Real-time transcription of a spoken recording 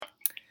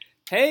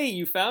Hey,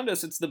 you found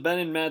us. It's the Ben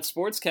and Matt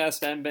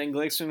Sportscast. I'm Ben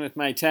Glickson with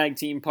my tag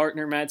team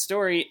partner, Matt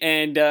Story.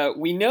 And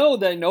we know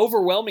that an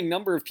overwhelming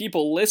number of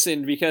people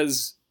listened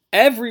because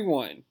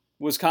everyone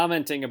was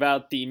commenting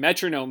about the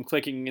metronome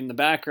clicking in the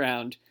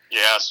background.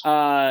 Yes.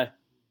 Well,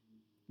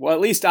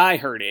 at least I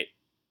heard it.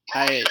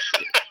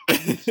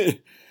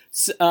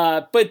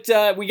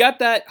 But we got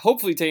that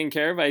hopefully taken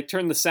care of. I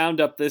turned the sound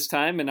up this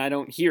time and I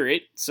don't hear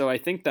it, so I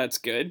think that's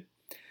good.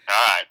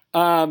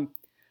 All right.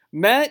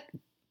 Matt,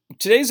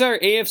 today's our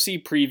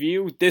AFC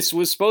preview. This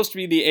was supposed to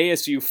be the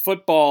ASU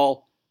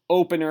football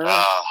opener.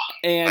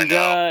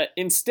 And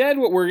instead,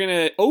 what we're going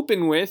to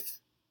open with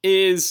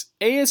is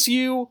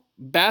ASU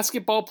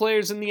basketball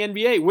players in the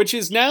NBA, which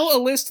is now a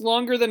list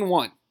longer than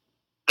one.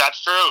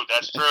 That's true.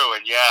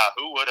 And yeah,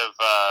 who would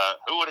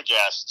have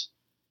guessed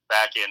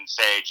back in,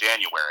 say,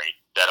 January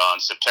that on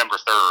September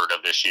 3rd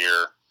of this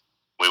year,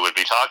 we would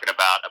be talking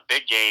about a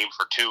big game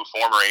for two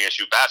former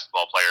ASU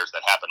basketball players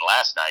that happened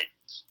last night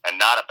and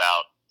not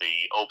about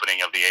the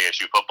opening of the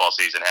ASU football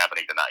season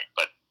happening tonight.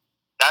 But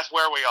that's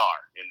where we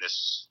are in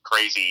this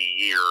crazy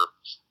year,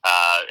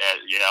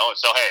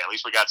 so hey, at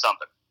least we got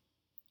something.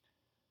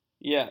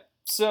 Yeah.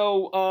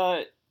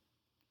 So,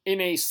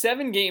 in a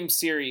 7-game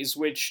series,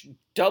 which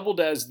doubled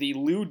as the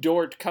Lou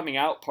Dort coming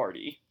out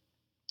party.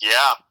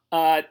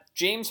 Yeah.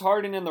 James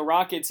Harden and the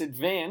Rockets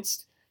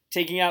advanced,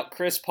 taking out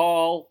Chris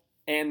Paul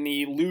and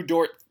the Lou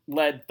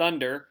Dort-led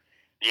Thunder.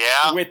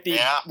 Yeah. With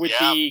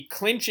the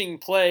clinching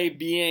play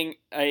being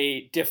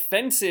a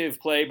defensive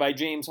play by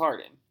James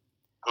Harden.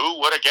 Who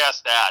would have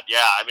guessed that?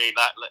 Yeah, I mean,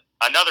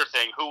 another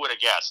thing, who would have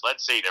guessed?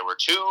 Let's see, there were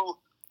two,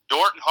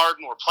 Dort and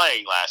Harden were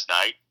playing last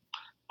night.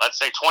 Let's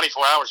say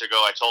 24 hours ago,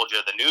 I told you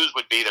the news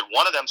would be that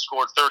one of them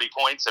scored 30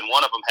 points and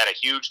one of them had a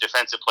huge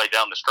defensive play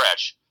down the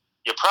stretch.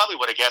 You probably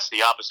would have guessed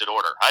the opposite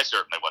order. I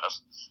certainly would have.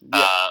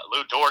 Yeah.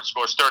 Lou Dort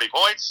scores 30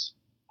 points,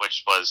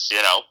 which was,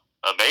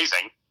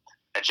 amazing.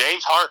 And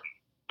James Harden,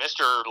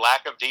 Mr.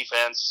 Lack of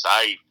Defense,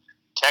 I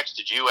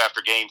texted you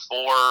after Game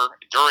 4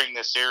 during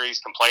this series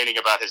complaining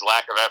about his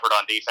lack of effort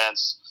on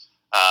defense.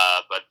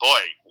 But boy,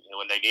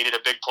 when they needed a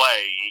big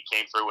play, he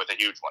came through with a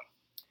huge one.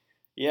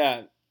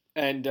 Yeah,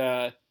 and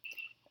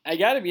I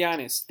got to be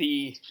honest,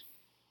 the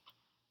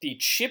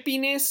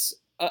chippiness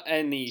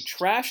and the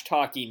trash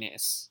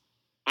talkiness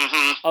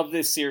of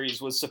this series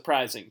was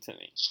surprising to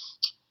me.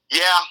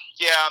 Yeah.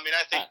 I mean,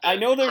 I think I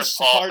know there's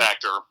some hard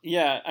factor.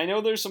 Yeah, I know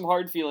there's some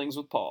hard feelings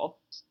with Paul.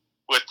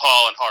 With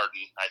Paul and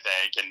Harden, I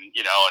think, and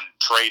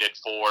traded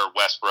for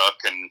Westbrook,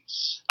 and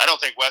I don't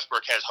think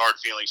Westbrook has hard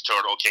feelings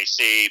toward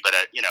OKC, but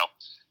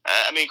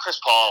I mean, Chris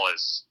Paul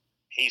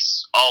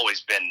he's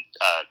always been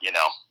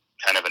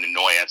kind of an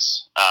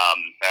annoyance.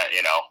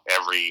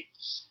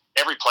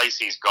 Every place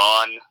he's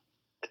gone,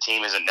 the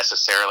team isn't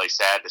necessarily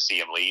sad to see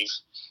him leave.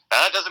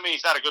 Now, that doesn't mean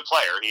he's not a good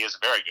player. He is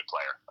a very good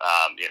player.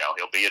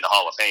 He'll be in the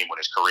Hall of Fame when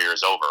his career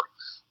is over.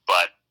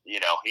 But,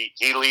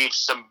 he leaves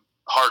some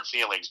hard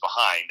feelings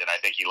behind, and I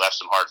think he left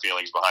some hard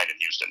feelings behind in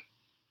Houston.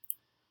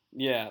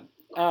 Yeah.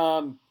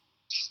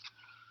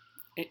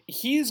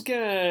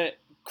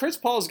 Chris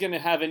Paul's going to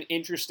have an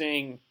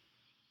interesting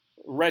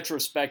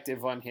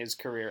retrospective on his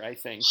career, I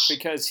think,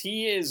 because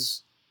he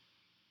is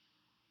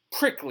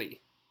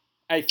prickly,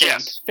 I think,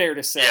 yes. Fair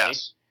to say.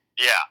 Yes.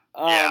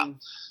 Yeah.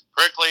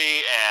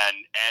 Prickly and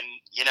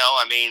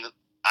I mean,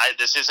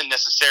 this isn't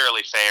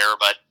necessarily fair,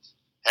 but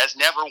has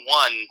never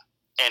won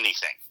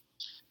anything.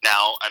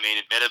 Now, I mean,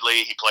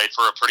 admittedly, he played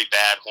for a pretty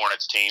bad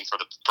Hornets team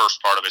for the first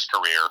part of his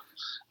career.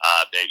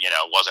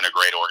 Wasn't a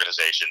great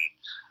organization.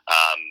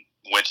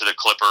 Went to the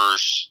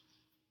Clippers,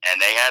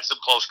 and they had some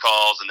close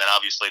calls, and then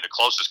obviously the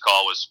closest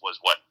call was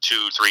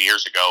 2-3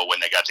 years ago when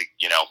they got to,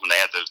 when they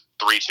had the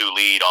 3-2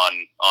 lead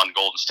on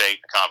Golden State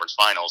in the conference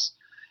finals,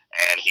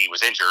 and he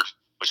was injured,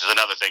 which is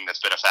another thing that's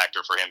been a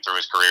factor for him through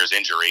his career is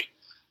injury,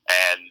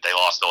 and they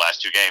lost the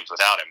last 2 games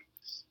without him.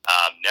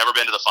 Never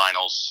been to the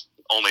finals,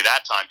 only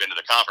that time been to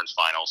the conference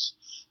finals,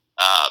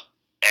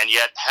 and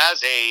yet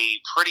has a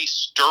pretty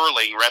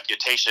sterling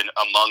reputation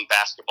among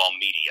basketball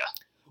media.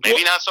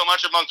 Maybe not so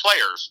much among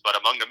players, but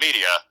among the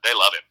media, they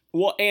love him.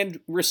 Well, and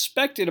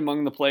respected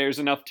among the players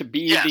enough to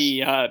be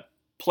the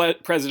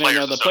president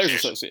of the Players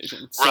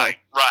Association. So. Right,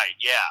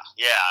 yeah.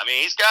 I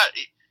mean,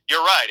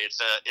 you're right.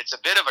 It's a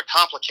bit of a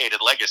complicated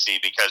legacy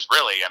because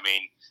really, I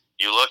mean,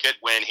 you look at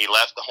when he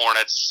left the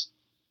Hornets,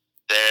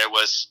 there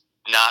was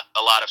not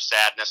a lot of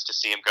sadness to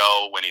see him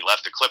go. When he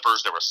left the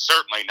Clippers, there was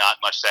certainly not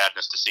much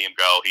sadness to see him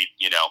go.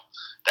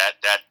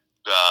 That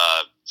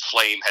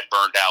flame had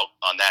burned out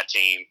on that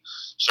team.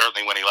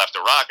 Certainly when he left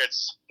the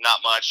Rockets, not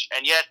much.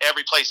 And yet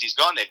every place he's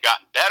gone, they've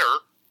gotten better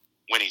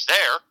when he's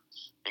there,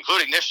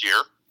 including this year.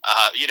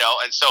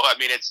 And so I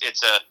mean,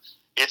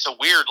 it's a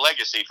weird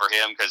legacy for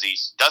him because he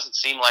doesn't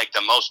seem like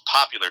the most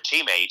popular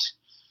teammate.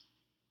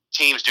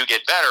 Teams do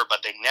get better,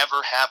 but they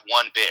never have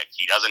won big.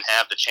 He doesn't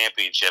have the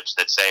championships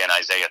that, say, an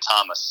Isaiah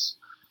Thomas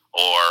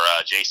or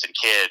Jason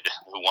Kidd,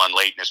 who won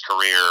late in his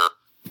career,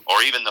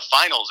 or even the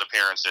finals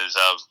appearances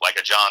of like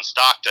a John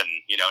Stockton,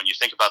 and you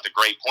think about the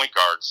great point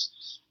guards,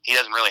 he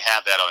doesn't really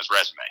have that on his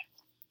resume.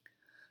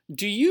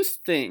 Do you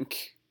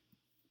think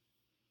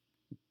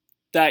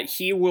that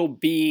he will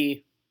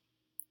be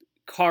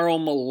Karl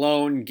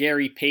Malone,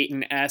 Gary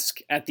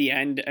Payton-esque at the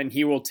end, and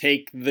he will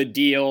take the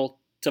deal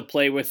to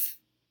play with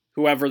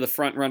whoever the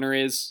front runner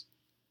is?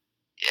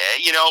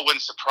 Yeah, it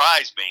wouldn't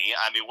surprise me.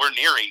 I mean, we're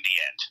nearing the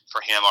end for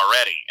him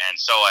already. And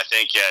so I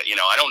think,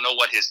 I don't know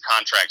what his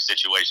contract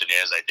situation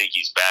is. I think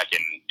he's back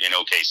in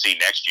OKC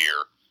next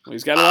year. Well,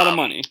 he's got a lot of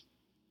money.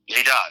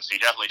 He does. He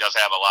definitely does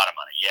have a lot of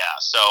money, yeah.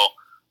 So,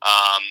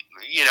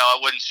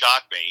 it wouldn't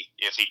shock me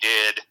if he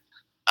did.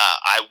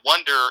 I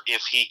wonder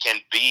if he can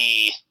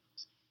be,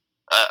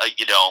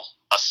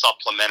 a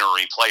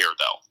supplementary player,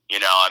 though.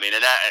 And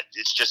that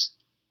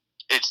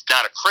it's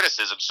not a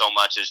criticism so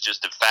much as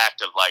just the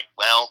fact of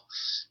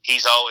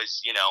he's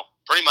always,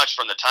 pretty much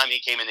from the time he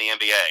came in the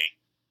NBA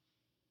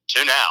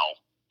to now,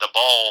 the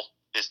ball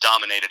is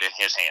dominated in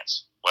his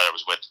hands, whether it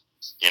was with,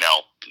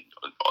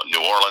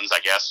 New Orleans, I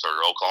guess, or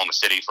Oklahoma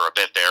City for a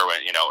bit there,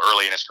 when,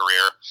 early in his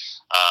career.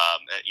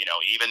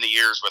 Even the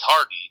years with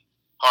Harden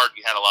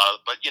had a lot of,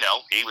 but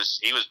he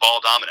was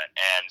ball dominant.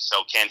 And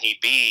so can he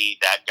be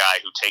that guy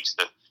who takes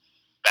the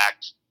back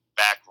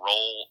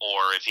role,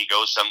 or if he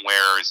goes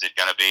somewhere, is it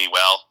going to be,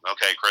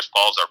 Chris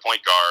Paul's our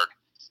point guard,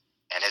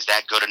 and is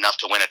that good enough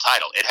to win a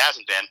title? It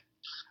hasn't been.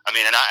 I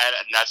mean, and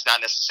that's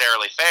not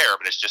necessarily fair,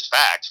 but it's just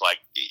fact.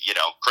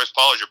 Chris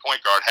Paul as your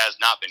point guard has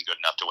not been good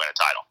enough to win a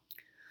title.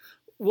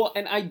 Well,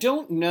 and I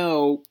don't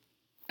know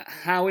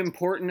how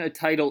important a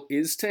title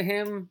is to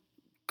him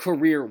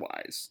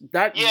career-wise.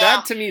 That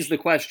to me is the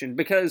question,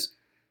 because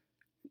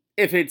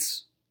if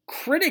it's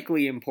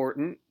critically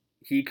important,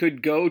 he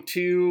could go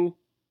to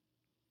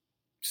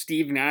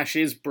Steve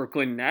Nash's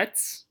Brooklyn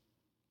Nets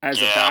as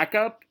a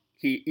backup.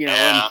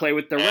 And play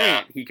with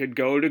Durant. He could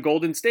go to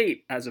Golden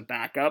State as a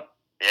backup.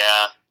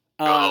 Yeah,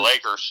 go to the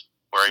Lakers,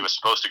 where he was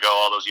supposed to go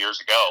all those years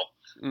ago.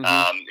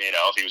 Mm-hmm.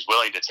 If he was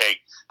willing to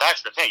take,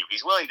 that's the thing. If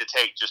he's willing to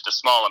take just a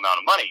small amount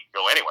of money,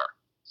 go anywhere.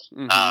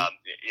 Mm-hmm.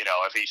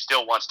 If he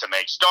still wants to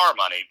make star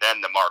money,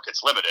 then the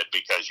market's limited,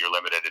 because you're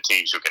limited to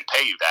teams who can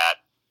pay you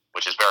that,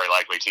 which is very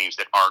likely teams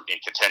that aren't in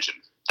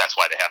contention. That's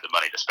why they have the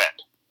money to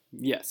spend.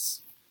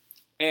 Yes.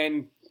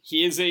 And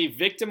he is a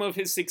victim of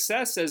his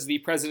success as the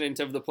president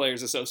of the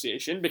Players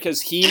Association,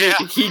 because he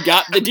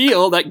got the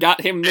deal that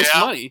got him this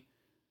money.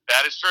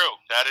 That is true.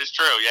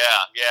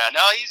 Yeah.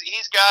 No,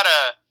 he's got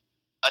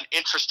an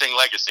interesting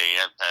legacy.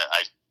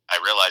 I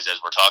realize as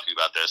we're talking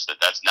about this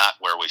that's not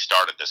where we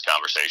started this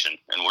conversation,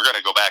 and we're going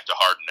to go back to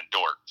Harden and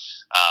Dort.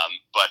 I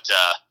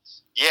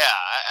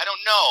don't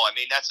know. I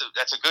mean, that's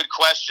a good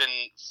question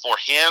for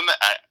him.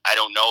 I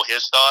don't know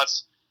his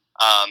thoughts.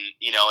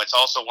 It's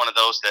also one of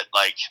those that,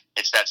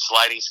 it's that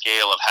sliding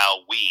scale of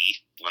how we,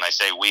 when I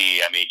say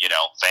we, I mean,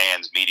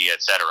 fans, media,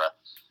 etc.,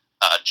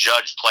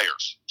 judge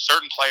players.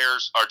 Certain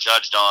players are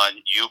judged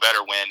on, you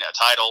better win a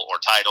title or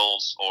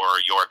titles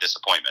or your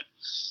disappointment.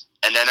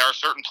 And then there are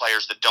certain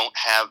players that don't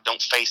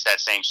face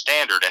that same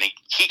standard, and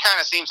he kind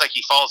of seems like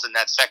he falls in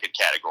that second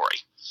category.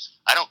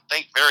 I don't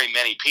think very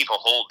many people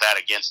hold that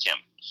against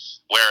him.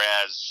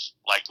 Whereas,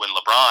 when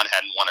LeBron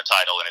hadn't won a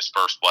title in his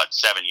first,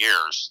 7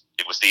 years,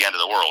 it was the end of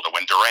the world, or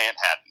when Durant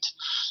hadn't.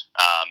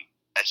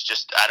 It's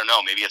just, I don't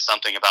know, maybe it's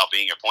something about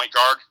being a point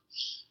guard,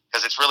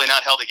 because it's really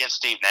not held against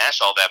Steve Nash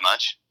all that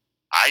much.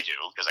 I do,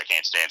 because I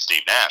can't stand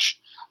Steve Nash.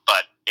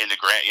 But in the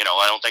grand,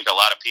 I don't think a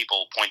lot of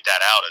people point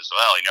that out as,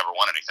 he never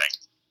won anything.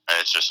 And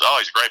it's just,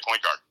 he's a great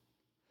point guard.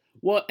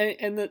 Well,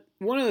 and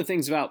one of the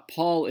things about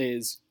Paul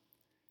is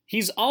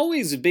he's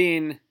always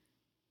been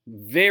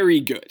very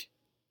good.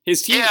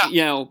 His team,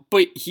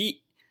 but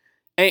he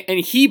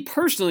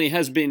personally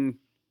has been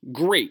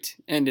great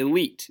and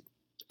elite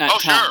at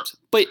times. Sure.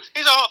 But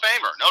he's a Hall of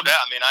Famer, no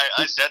doubt. I mean,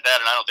 I said that,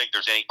 and I don't think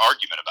there's any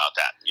argument about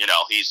that.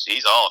 He's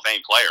a Hall of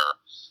Fame player.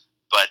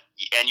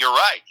 And you're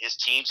right, his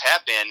teams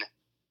have been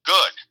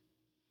good.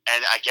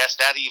 And I guess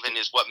that even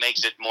is what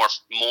makes it more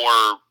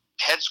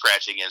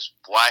head-scratching, is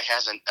why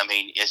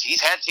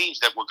he's had teams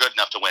that were good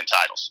enough to win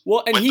titles.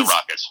 Well, and with the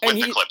Rockets, with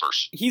the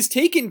Clippers. He's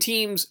taken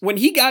teams, when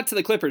he got to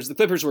the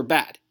Clippers were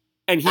bad.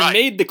 And he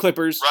made the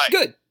Clippers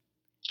good.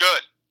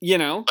 Good.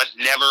 But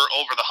never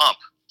over the hump.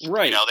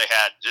 Right.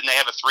 Didn't they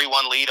have a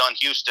 3-1 lead on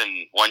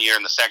Houston one year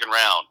in the second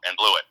round and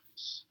blew it?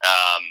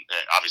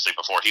 Obviously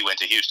before he went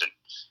to Houston.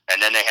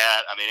 And then they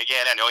had,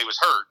 again, I know he was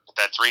hurt, but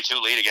that 3-2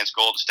 lead against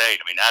Golden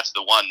State, that's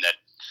the one that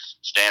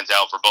stands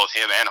out for both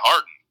him and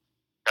Harden,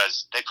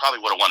 because they probably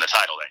would have won the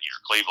title that year.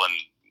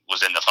 Cleveland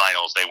was in the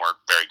finals. They weren't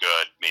very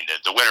good.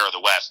 The winner of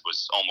the West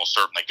was almost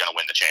certainly going to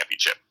win the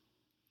championship.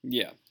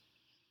 Yeah.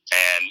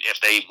 And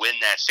if they win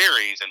that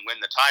series and win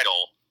the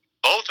title,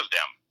 both of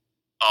them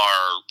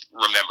are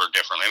remembered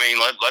differently.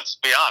 Let's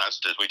be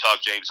honest, as we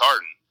talk James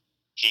Harden,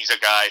 he's a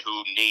guy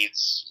who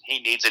needs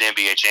an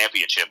NBA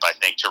championship, I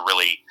think, to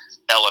really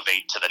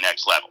elevate to the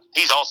next level.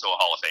 He's also a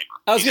Hall of Famer.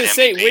 I was going to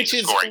say, which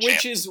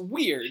is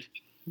weird,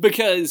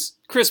 because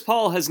Chris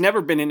Paul has never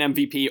been an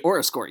MVP or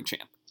a scoring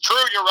champ. True,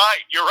 you're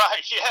right.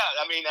 Yeah,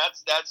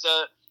 that's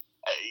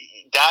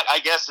that I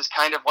guess is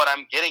kind of what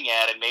I'm getting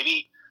at, and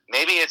maybe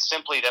it's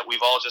simply that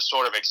we've all just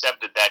sort of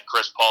accepted that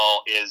Chris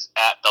Paul is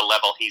at the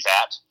level he's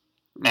at.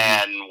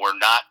 and we're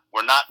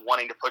not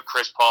wanting to put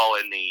Chris Paul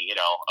in the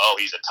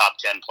he's a top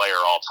 10 player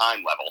all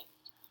time level.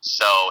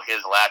 So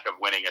his lack of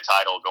winning a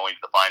title, going to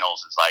the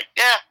finals, it's like,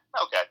 yeah,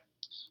 okay.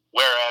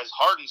 Whereas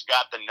Harden's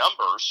got the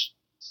numbers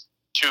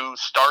to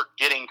start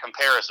getting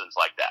comparisons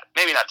like that.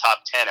 Maybe not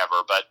top 10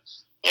 ever, but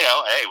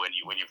hey, when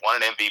you've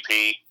won an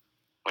MVP,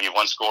 when you've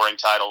won scoring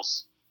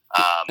titles,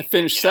 I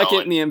finished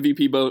second in the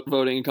MVP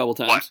voting a couple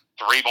times.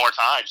 What, 3 more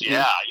times?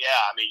 Yeah.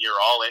 I mean, you're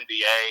all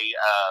NBA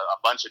a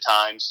bunch of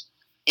times.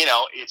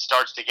 It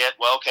starts to get,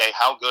 well, okay,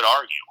 how good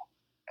are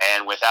you?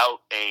 And without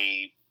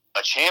a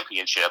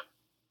championship,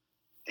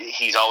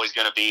 he's always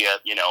going to be a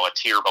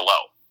tier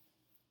below.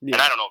 Yeah.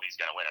 And I don't know if he's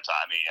going to win a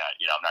time. I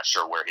mean, I'm not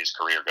sure where his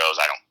career goes.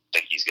 I don't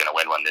think he's going to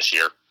win one this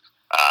year.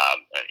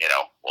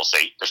 We'll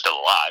see. They're still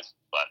alive,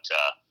 but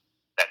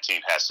that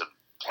team has some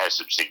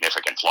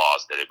significant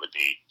flaws that it would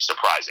be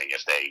surprising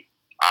if they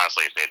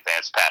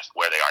advance past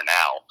where they are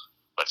now,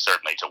 but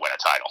certainly to win a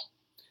title.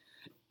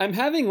 I'm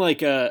having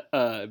like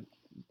a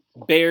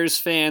Bears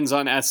fans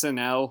on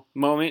SNL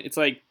moment. It's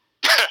like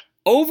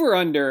over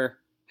under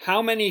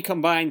how many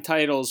combined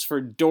titles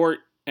for Dort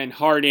and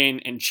Harden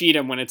and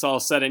Cheatham when it's all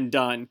said and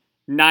done?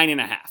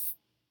 9.5.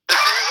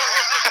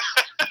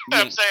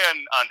 I'm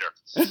saying under.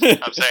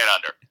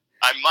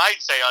 I might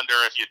say under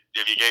if you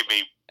gave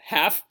me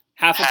half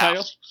a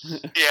title.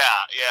 Yeah.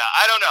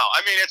 I don't know.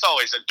 I mean, it's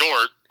always a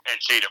Dort and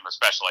Cheatham,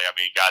 especially. I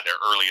mean, God, they're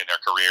early in their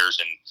careers,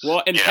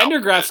 and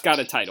Pendergraft's got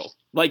a title.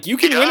 Like you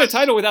can win a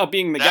title without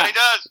being the guy. He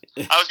does.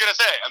 I was gonna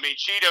say. I mean,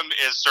 Cheatham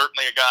is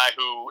certainly a guy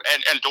who,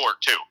 and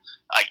Dort too.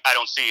 I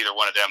don't see either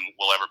one of them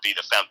will ever be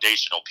the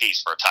foundational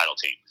piece for a title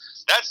team.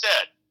 That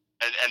said,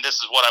 and this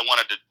is what I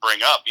wanted to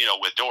bring up,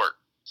 with Dort.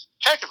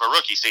 Heck of a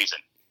rookie season.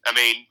 I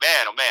mean,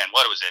 man, oh man,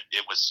 what was it?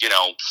 It was,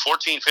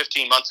 14,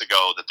 15 months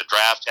ago that the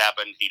draft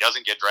happened. He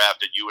doesn't get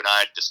drafted. You and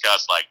I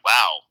discussed, like,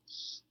 wow,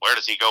 where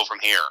does he go from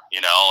here?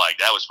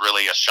 That was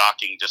really a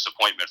shocking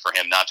disappointment for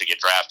him not to get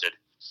drafted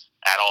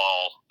at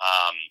all.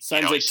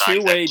 Signs a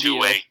two-way deal.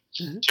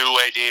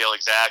 Two-way deal,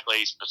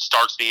 exactly.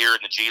 Starts the year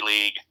in the G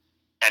League.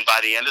 And by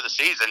the end of the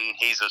season,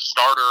 he's a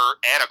starter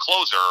and a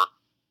closer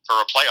for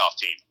a playoff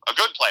team, a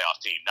good playoff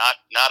team,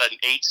 not an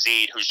 8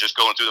 seed who's just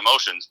going through the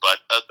motions, but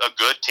a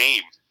good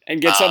team. And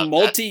gets a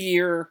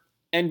multi-year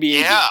NBA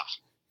deal.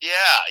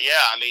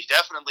 Yeah. I mean,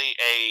 definitely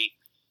a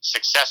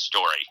success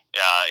story.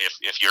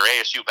 If you're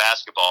ASU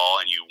basketball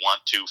and you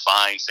want to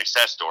find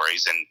success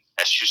stories, and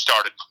as you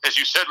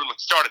said when we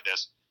started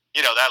this,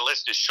 that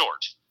list is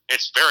short.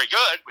 It's very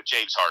good with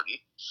James Harden,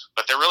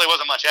 but there really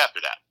wasn't much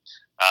after that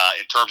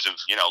in terms of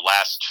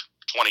last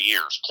 20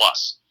 years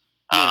plus.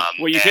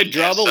 Well, you could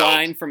draw the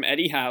line from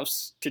Eddie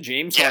House to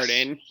James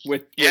Harden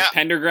with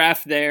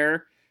Pendergraft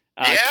there.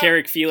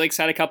 Carrick Felix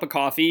had a cup of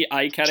coffee.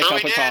 Ike had a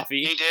cup of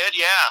coffee. He did,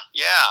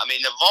 yeah. I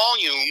mean, the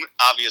volume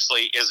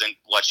obviously isn't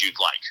what you'd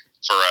like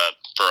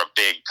for a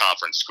big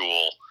conference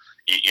school.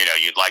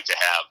 You'd like to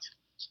have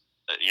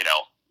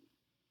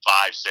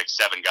 5, 6,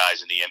 7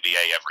 guys in the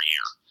NBA every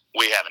year.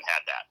 We haven't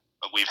had that.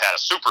 We've had a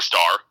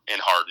superstar in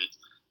Harden,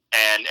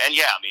 and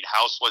yeah, I mean,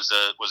 House was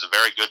a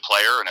very good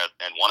player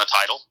and won a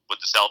title with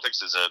the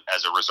Celtics as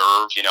a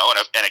reserve,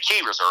 and a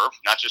key reserve,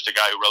 not just a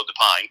guy who rode the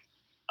pine.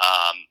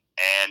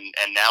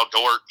 And now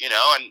Dort,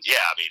 and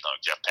yeah, I mean, look,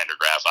 Jeff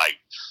Pendergraft,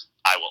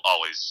 I will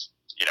always,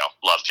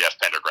 love Jeff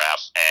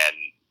Pendergraft, and,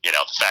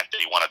 the fact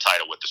that he won a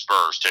title with the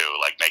Spurs too,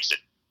 makes it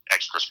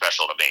extra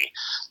special to me.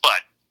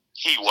 But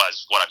he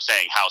was what I'm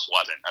saying House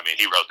wasn't. I mean,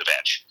 he rode the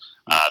bench.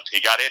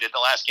 He got in the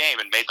last game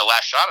and made the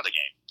last shot of the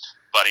game,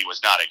 but he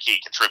was not a key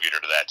contributor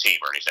to that team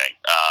or anything.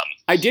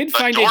 I did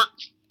find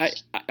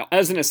it,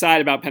 as an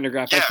aside about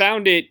Pendergraft, I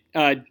found it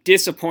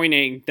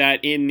disappointing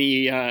that in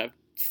the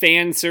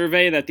fan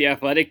survey that The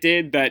Athletic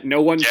did, that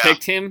no one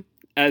picked him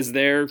as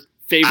their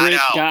favorite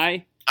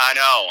guy. I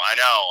know.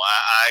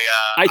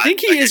 I think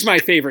he is my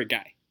favorite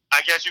guy. I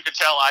guess you could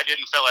tell I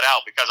didn't fill it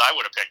out because I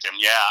would have picked him.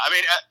 Yeah, I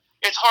mean,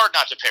 it's hard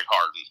not to pick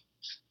Harden.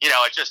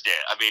 It just did.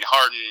 I mean,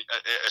 Harden,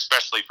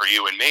 especially for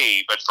you and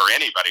me, but for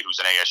anybody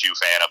who's an ASU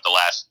fan of the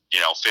last,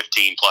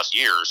 15 plus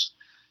years,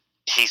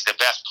 he's the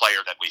best player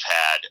that we've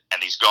had,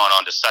 and he's gone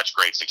on to such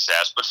great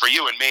success. But for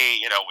you and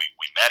me,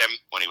 we met him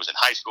when he was in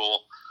high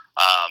school,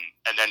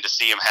 and then to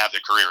see him have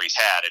the career he's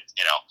had,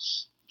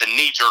 the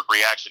knee-jerk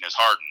reaction is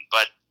Harden.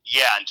 But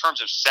yeah, in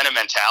terms of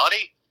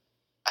sentimentality,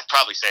 I'd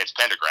probably say it's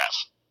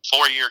Pendergraft.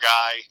 4-year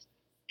guy,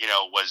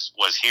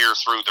 was here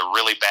through the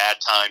really bad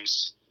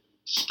times,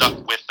 stuck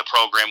with the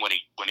program when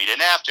he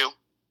didn't have to,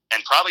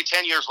 and probably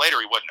 10 years later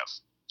he wouldn't have.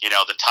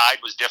 The tide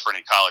was different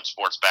in college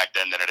sports back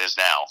then than it is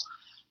now.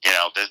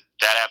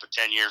 That happened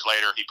 10 years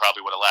later, he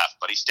probably would have left,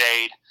 but he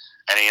stayed,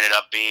 and he ended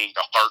up being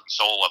the heart and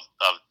soul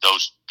of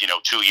those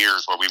 2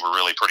 years where we were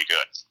really pretty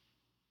good.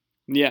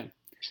 Yeah,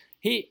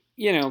 he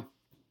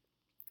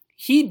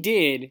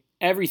did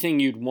everything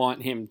you'd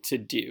want him to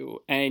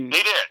do, and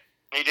he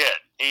did.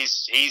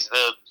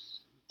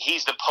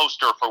 He's the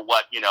poster for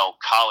what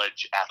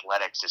college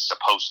athletics is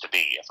supposed to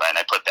be, and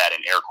I put that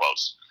in air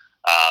quotes.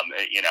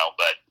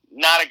 But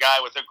not a guy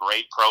with a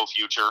great pro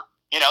future.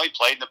 He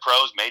played in the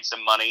pros, made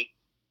some money,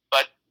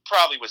 but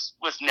probably was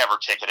never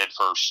ticketed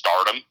for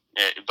stardom,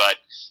 but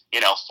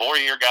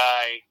 4-year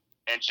guy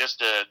and just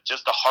the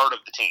heart of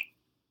the team.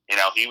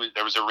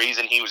 There was a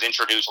reason he was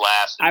introduced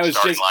last in the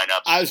starting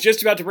lineups. I was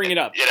just about to bring it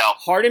up.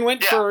 Harden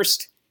went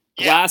first,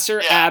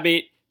 Glasser,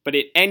 Abbott, but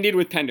it ended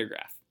with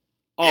Pendergraph.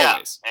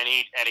 Always. Yeah,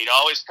 and he'd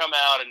always come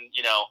out and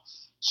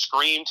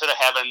scream to the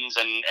heavens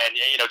and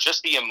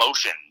just the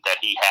emotion that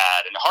he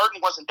had. And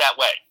Harden wasn't that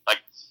way. Like,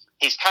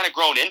 he's kind of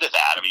grown into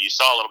that. I mean, you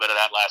saw a little bit of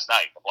that last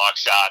night, the block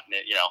shot, and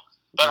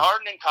But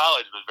Harden in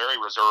college was very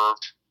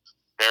reserved,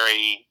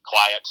 very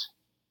quiet.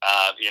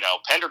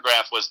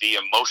 Pendergraph was the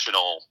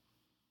emotional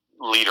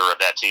leader of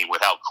that team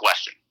without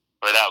question.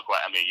 Without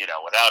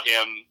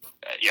him,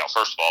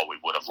 first of all, we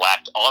would have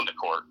lacked on the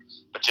court,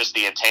 but just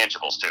the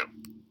intangibles too.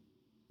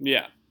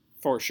 Yeah,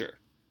 for sure.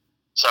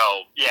 So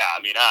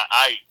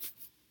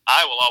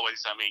I will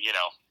always.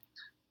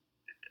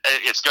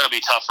 It's going to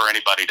be tough for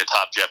anybody to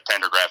top Jeff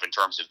Pendergraph in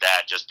terms of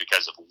that, just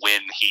because of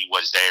when he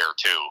was there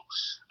too.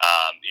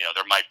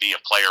 There might be a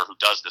player who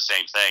does the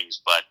same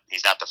things, but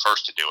he's not the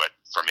first to do it.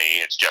 For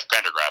me, it's Jeff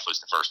Pendergraph was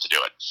the first to do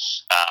it.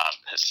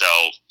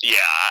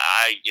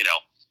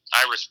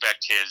 I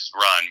respect his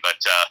run,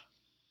 but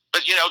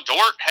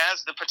Dort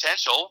has the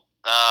potential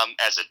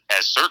as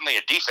certainly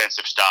a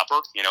defensive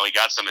stopper. He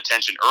got some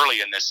attention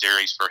early in this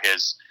series for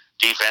his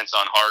defense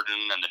on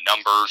Harden and the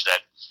numbers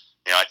that.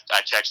 I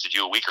texted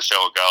you a week or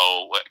so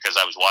ago because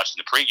I was watching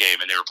the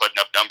pregame and they were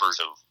putting up numbers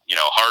of,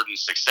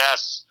 Harden's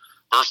success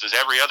versus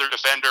every other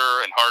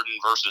defender and Harden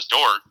versus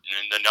Dort.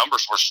 And the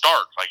numbers were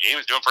stark. Like, he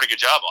was doing a pretty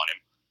good job on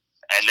him.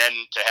 And then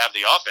to have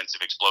the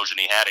offensive explosion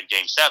he had in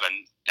Game 7,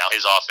 now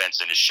his offense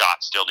and his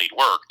shot still need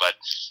work. But,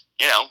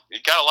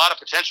 he's got a lot of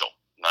potential.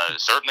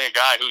 Certainly a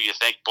guy who you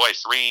think,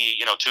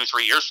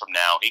 2-3 years from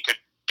now, he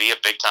could be a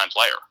big-time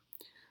player.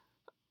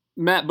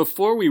 Matt,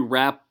 before we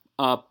wrap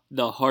up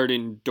the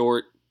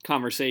Harden-Dort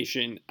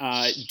conversation,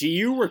 do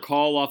you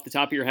recall off the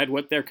top of your head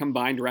what their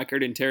combined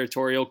record in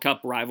Territorial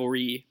Cup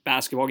rivalry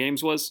basketball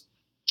games was?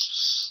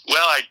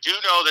 Well, I do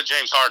know that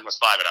James Harden was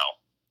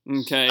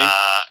 5-0. Okay.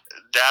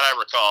 That I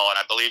recall, and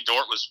I believe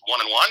Dort was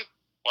 1-1,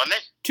 wasn't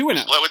he? 2-0.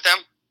 Split with them?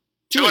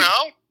 2-0?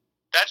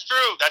 That's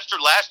true.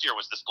 Last year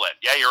was the split.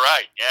 Yeah, you're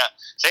right. Yeah.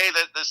 Say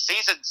the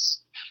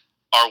seasons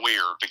are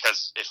weird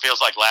because it feels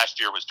like last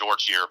year was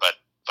Dort's year, but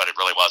it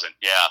really wasn't.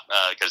 Yeah,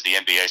 because the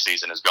NBA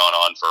season has gone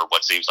on for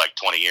what seems like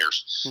 20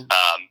 years.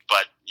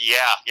 But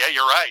yeah,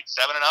 you're right.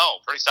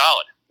 7-0, pretty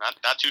solid.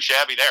 Not too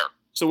shabby there.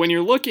 So when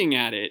you're looking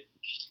at it,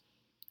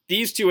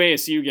 these two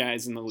ASU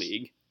guys in the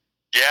league.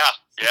 Yeah.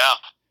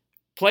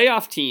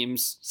 Playoff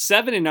teams,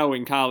 7-0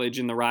 in college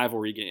in the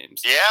rivalry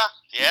games. Yeah.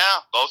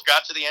 Both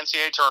got to the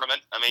NCAA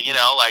tournament. I mean,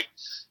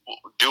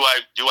 do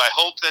I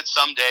hope that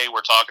someday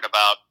we're talking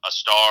about a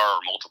star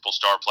or multiple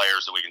star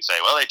players that we can say,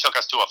 well, they took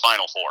us to a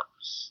Final Four?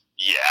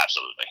 Yeah,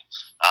 absolutely.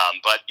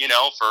 But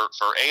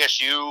for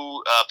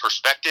ASU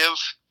perspective,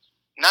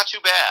 not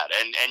too bad.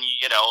 And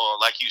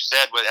like you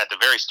said at the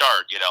very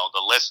start,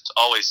 the list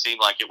always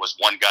seemed like it was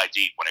one guy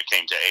deep when it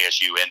came to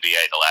ASU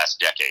NBA the last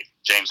decade,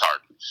 James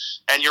Harden.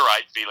 And you're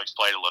right, Felix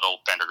played a little,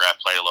 Pendergraph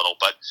played a little,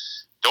 but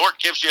Dort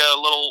gives you a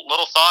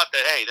little thought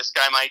that, hey, this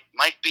guy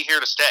might be here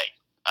to stay.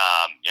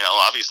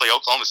 Obviously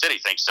Oklahoma City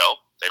thinks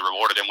so. They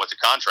rewarded him with the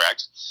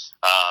contract.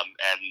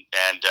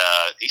 And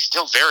he's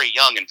still very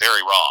young and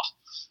very raw.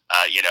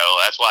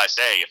 That's why I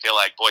say, I feel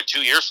like,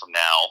 2 years from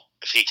now,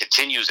 if he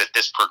continues at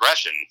this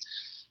progression,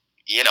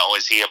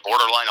 is he a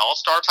borderline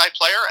all-star type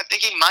player? I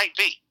think he might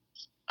be.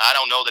 I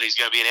don't know that he's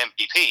going to be an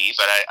MVP,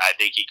 but I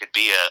think he could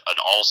be an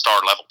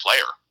all-star level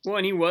player. Well,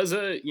 and he was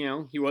a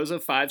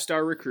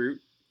 5-star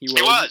recruit. He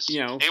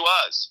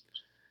was.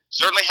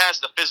 Certainly has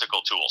the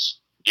physical tools.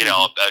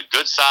 A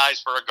good size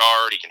for a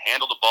guard. He can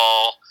handle the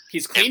ball.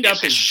 He's cleaned up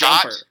his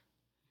jumper.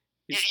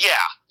 Yeah.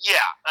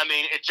 I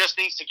mean, it just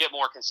needs to get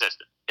more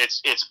consistent.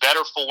 It's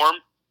better form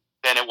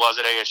than it was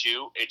at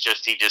ASU. He's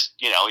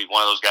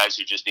one of those guys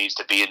who just needs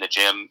to be in the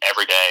gym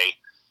every day,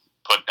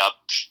 putting up,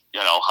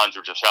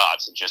 hundreds of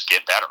shots and just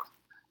get better.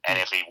 And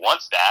if he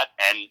wants that,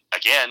 and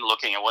again,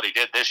 looking at what he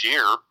did this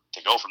year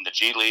to go from the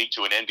G League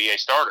to an NBA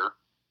starter,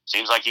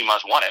 seems like he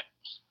must want it.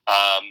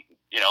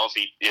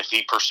 If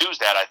he pursues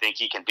that, I think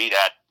he can be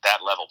that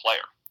level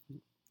player.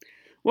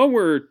 Well,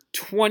 we're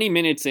 20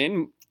 minutes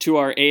in to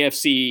our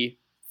AFC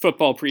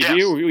football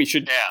preview.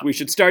 Yes. We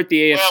should start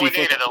the AFC. Well, we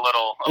needed a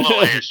little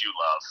ASU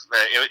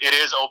love. It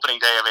is opening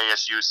day of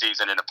ASU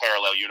season in a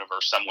parallel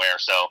universe somewhere,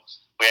 so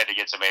we had to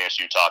get some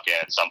ASU talk in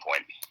at some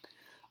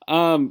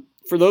point.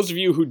 For those of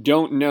you who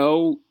don't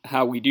know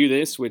how we do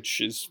this,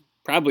 which is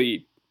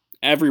probably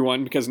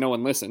everyone because no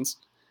one listens.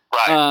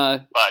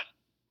 Right. But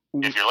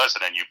if you're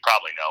listening, you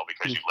probably know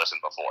because you've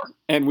listened before.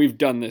 And we've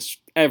done this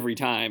every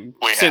time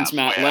since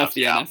Matt left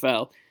the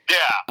NFL.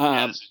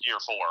 Yeah, this is year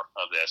 4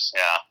 of this,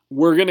 yeah.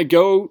 We're going to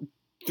go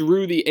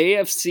through the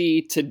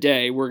AFC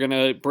today. We're going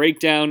to break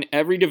down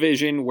every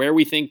division, where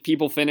we think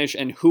people finish,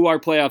 and who our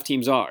playoff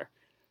teams are.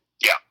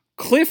 Yeah.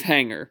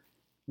 Cliffhanger.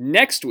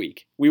 Next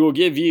week, we will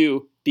give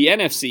you the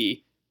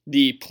NFC,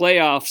 the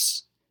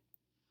playoffs,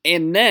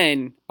 and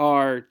then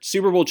our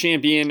Super Bowl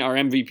champion, our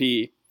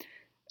MVP.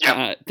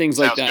 things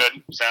like that.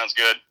 Sounds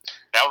good.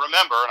 Now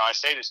remember, and I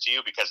say this to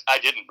you because I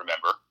didn't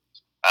remember,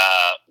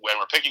 when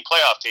we're picking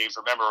playoff teams,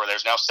 remember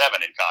there's now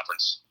 7 in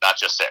conference, not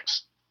just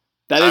 6.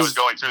 I was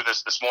going through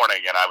this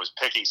morning, and I was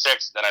picking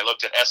 6, then I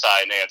looked at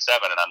SI, and they had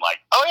 7, and I'm like,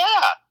 oh,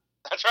 yeah,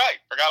 that's right.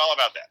 Forgot all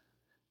about that.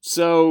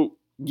 So,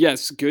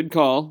 yes, good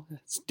call.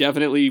 It's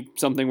definitely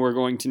something we're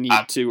going to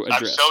need to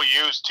address. I'm so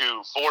used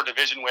to 4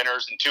 division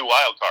winners and 2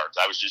 wild cards.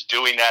 I was just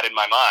doing that in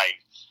my mind.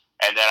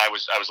 And then I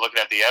was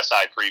looking at the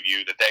SI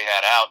preview that they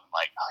had out. I'm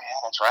like, oh, yeah,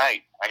 that's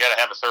right. I got to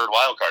have a 3rd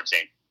wild card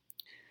team.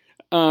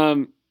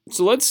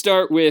 So let's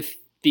start with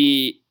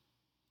the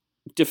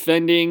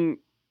defending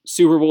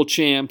Super Bowl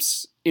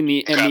champs in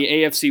the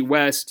AFC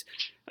West.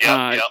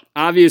 Yep.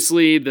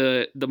 Obviously,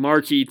 the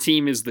marquee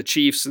team is the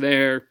Chiefs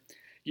there.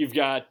 You've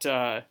got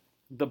the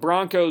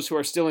Broncos, who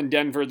are still in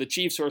Denver, the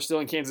Chiefs, who are still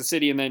in Kansas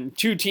City, and then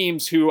 2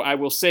 teams who I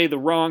will say the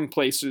wrong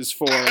places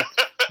for,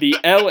 the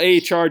LA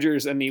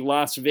Chargers and the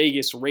Las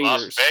Vegas Raiders.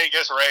 Las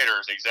Vegas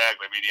Raiders,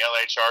 exactly. I mean, the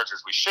LA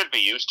Chargers we should be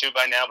used to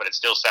by now, but it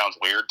still sounds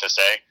weird to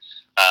say.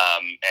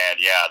 And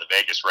yeah, the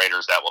Vegas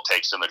Raiders, that will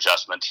take some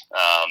adjustment.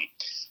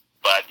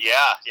 But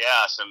yeah,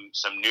 some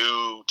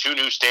 2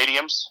 new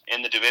stadiums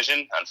in the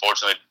division.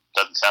 Unfortunately, it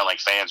doesn't sound like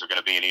fans are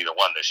going to be in either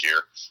one this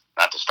year,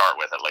 not to start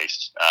with at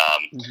least.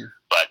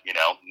 But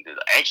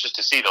anxious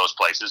to see those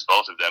places,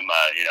 both of them.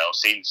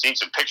 Seen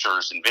some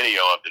pictures and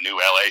video of the new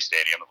LA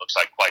stadium. It looks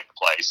like quite the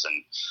place,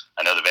 and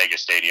I know the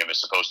Vegas stadium is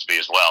supposed to be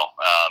as well.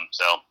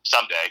 So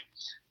someday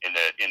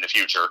in the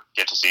future,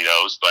 get to see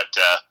those, but.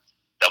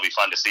 They'll be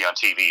fun to see on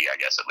TV, I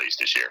guess, at least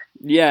this year.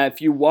 Yeah,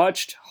 if you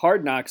watched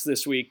Hard Knocks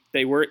this week,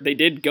 they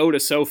did go to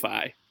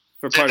SoFi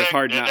for part of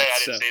Hard Knocks. I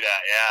didn't see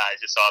that. Yeah, I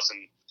just saw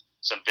some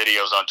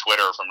videos on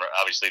Twitter from,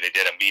 obviously they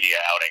did a media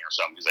outing or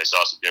something because I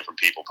saw some different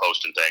people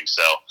posting things.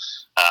 So,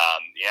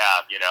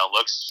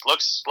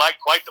 looks like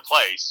quite the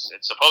place.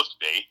 It's supposed to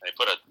be. They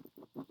put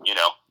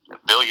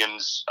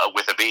billions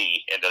with a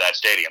B into that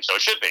stadium, so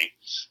it should be.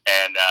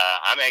 And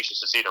I'm anxious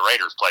to see the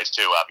Raiders place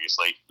too.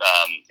 Obviously,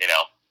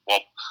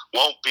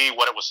 won't be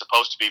what it was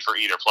supposed to be for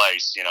either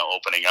place.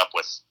 Opening up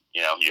with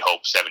you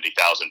hope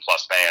 70,000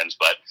 plus fans,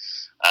 but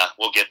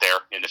we'll get there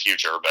in the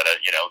future. But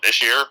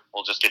this year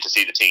we'll just get to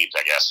see the teams,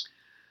 I guess.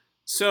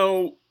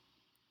 So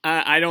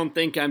I don't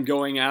think I'm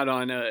going out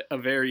on a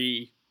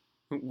very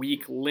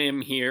weak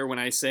limb here when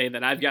I say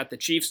that I've got the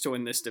Chiefs to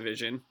win this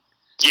division.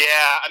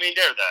 Yeah, I mean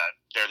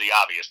they're the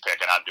obvious pick,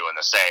 and I'm doing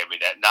the same. I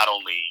mean, not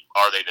only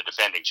are they the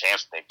defending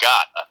champs, they've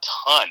got a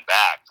ton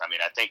back. I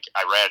mean, I think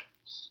I read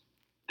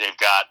they've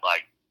got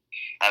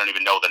I don't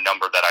even know the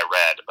number that I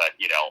read, but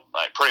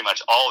pretty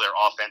much all their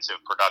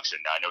offensive production.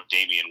 Now I know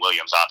Damian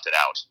Williams opted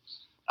out,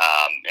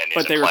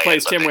 but they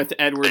replaced him with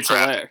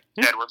Edwards-Helaire.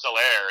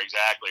 Edwards-Helaire,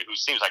 exactly, who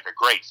seems like a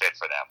great fit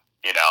for them.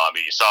 I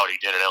mean, you saw what he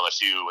did at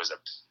LSU as a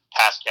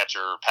pass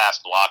catcher, pass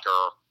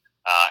blocker.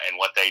 And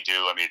what they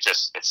do, I mean,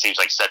 it seems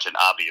like such an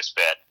obvious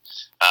fit.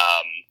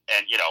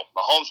 And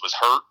Mahomes was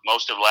hurt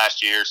most of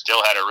last year,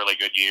 still had a really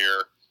good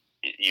year.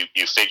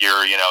 You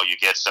figure, you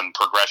get some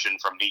progression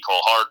from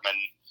Mecole Hardman.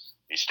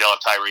 You still have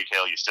Tyreek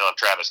Hill. You still have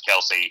Travis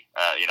Kelce.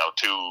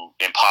 2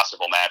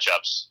 impossible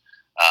matchups.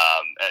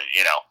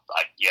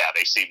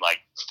 They seem like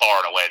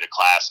far and away the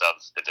class of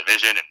the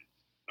division and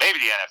maybe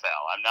the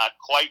NFL. I'm not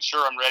quite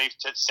sure I'm ready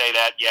to say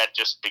that yet,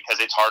 just because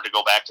it's hard to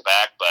go back to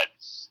back. But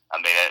I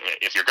mean,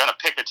 if you're going to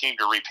pick a team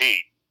to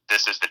repeat,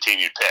 this is the team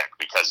you pick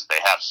because they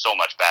have so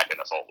much back in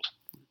the fold.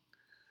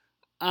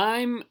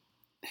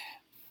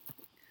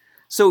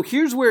 So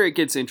here's where it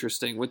gets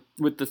interesting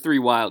with the 3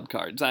 wild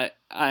cards.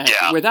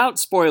 Without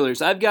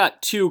spoilers, I've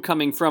got 2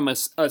 coming from a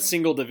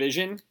single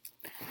division.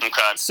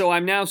 Okay. So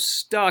I'm now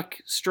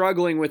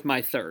struggling with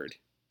my 3rd.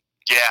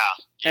 Yeah.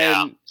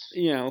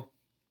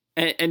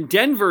 And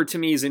Denver to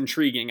me is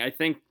intriguing. I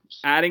think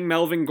adding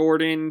Melvin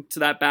Gordon to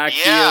that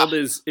backfield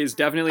is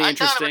definitely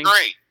interesting.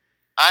 I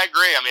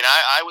agree. I mean,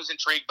 I was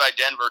intrigued by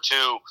Denver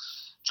too.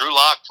 Drew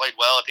Lock played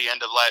well at the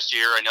end of last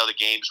year. I know the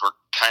games were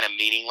kind of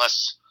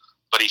meaningless,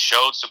 but he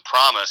showed some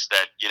promise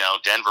that,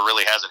 Denver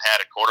really hasn't had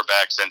a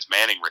quarterback since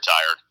Manning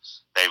retired.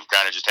 They've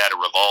kind of just had a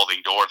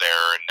revolving door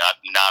there and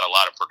not a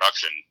lot of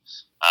production.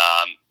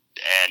 I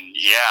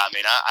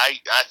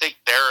think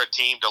they're a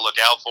team to look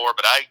out for,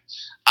 but I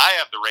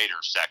have the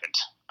Raiders second.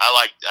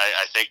 I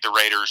think the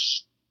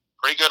Raiders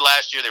pretty good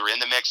last year. They were in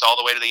the mix all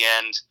the way to the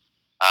end.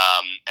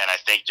 And I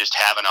think just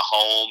having a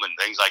home and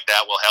things like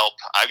that will help.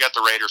 I've got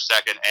the Raiders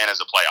second and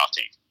as a playoff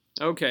team.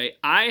 Okay.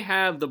 I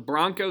have the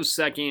Broncos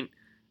second.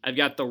 I've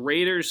got the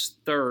Raiders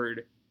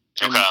third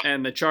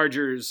and the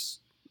Chargers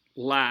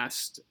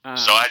last.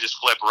 So I just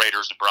flip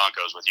Raiders to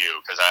Broncos with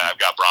you because I've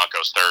got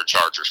Broncos third,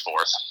 Chargers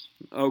fourth.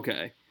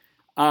 Okay.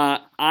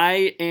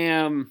 I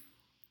am,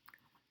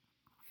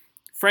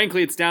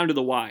 frankly, it's down to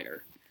the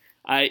wire.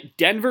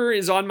 Denver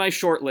is on my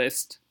short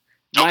list.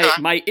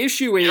 My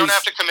issue is... You don't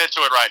have to commit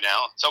to it right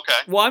now. It's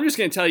okay. Well, I'm just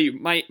going to tell you,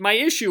 my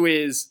issue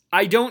is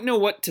I don't know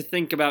what to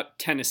think about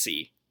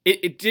Tennessee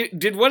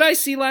Did what I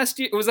see last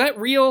year, was that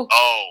real?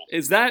 Oh,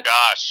 is that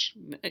gosh?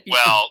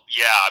 Well,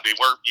 yeah. I mean,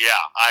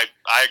 I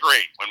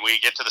agree. When we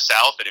get to the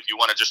South, and if you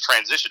want to just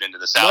transition into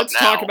the South, let's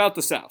talk about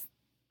the South.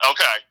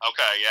 Okay,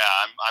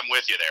 yeah, I'm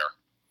with you there.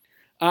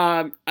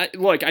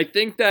 Look, I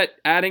think that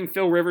adding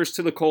Phil Rivers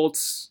to the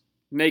Colts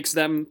makes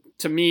them,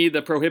 to me,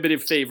 the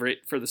prohibitive favorite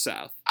for the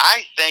South.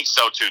 I think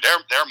so too.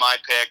 They're my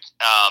pick.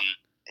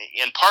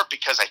 In part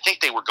because I think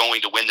they were going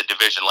to win the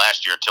division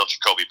last year until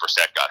Jacoby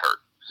Brissett got hurt.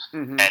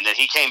 Mm-hmm. And then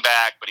he came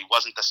back, but he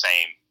wasn't the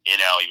same. You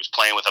know, he was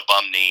playing with a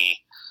bum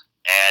knee,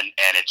 and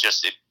it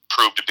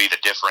proved to be the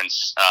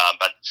difference.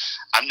 But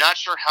I'm not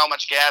sure how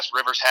much gas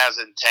Rivers has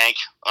in the tank,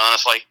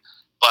 honestly.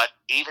 But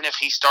even if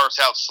he starts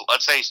out,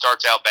 let's say he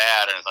starts out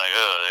bad, and it's like,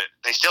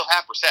 they still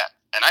have Brissett.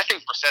 And I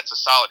think Brissett's a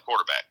solid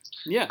quarterback.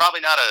 Yeah. Probably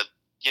not a,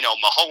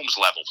 Mahomes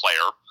level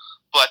player,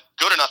 but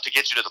good enough to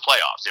get you to the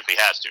playoffs if he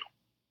has to.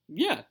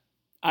 Yeah,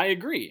 I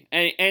agree.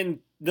 And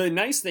the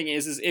nice thing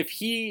is if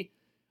he,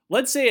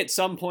 let's say at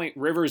some point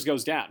Rivers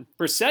goes down,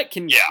 Brissett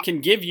can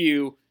give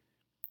you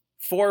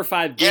 4 or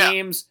 5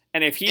 games,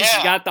 and if he's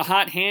got the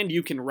hot hand,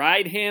 you can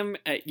ride him.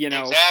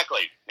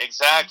 Exactly.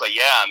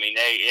 Yeah, I mean,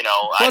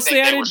 I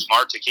think they were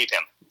smart to keep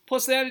him.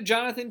 Plus, they added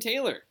Jonathan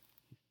Taylor.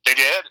 They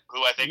did,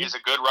 who I think is a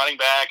good running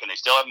back, and they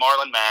still have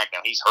Marlon Mack.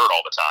 Now, he's hurt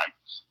all the time,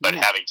 but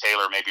having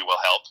Taylor maybe will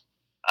help.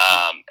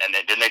 And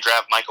then didn't they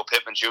draft Michael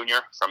Pittman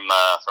Jr. from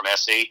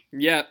SC?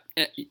 Yeah,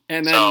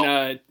 and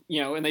then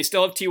and they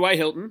still have T.Y.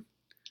 Hilton.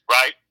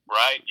 Right,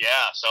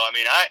 yeah. So I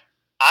mean,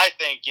 I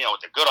think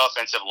with a good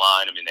offensive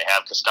line, I mean they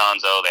have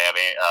Costanzo, they have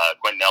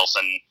Quentin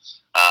Nelson.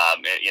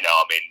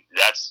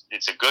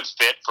 It's a good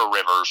fit for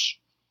Rivers,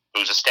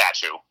 who's a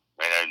statue.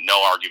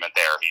 No argument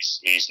there.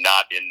 He's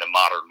not in the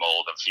modern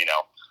mold of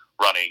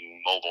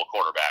running mobile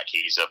quarterback.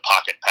 He's a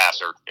pocket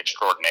passer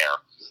extraordinaire.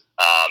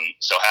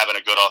 So having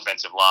a good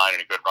offensive line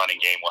and a good running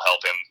game will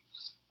help him.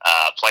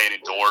 Playing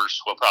indoors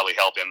will probably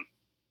help him.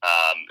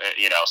 I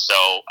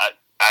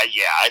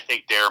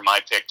think they're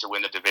my pick to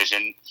win the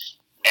division,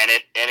 and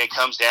it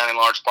comes down in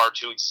large part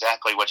to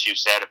exactly what you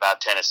said about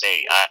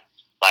Tennessee.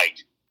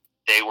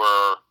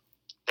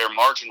 Their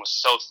margin was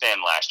so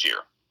thin last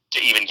year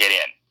to even get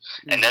in.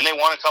 And then they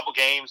won a couple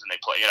games, and they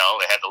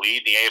had the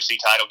lead in the AFC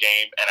title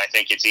game, and I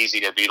think it's easy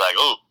to be like,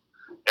 oh,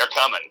 they're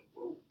coming.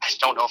 I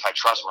just don't know if I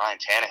trust Ryan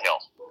Tannehill.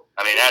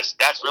 I mean,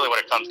 that's really what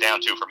it comes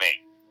down to for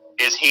me.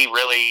 Is he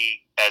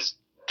really as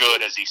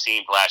good as he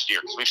seemed last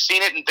year? Because we've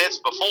seen it in bits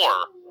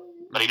before,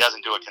 but he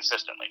doesn't do it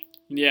consistently.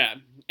 Yeah,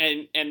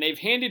 and they've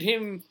handed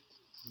him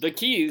the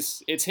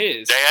keys. It's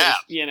his. They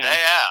have. They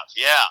have.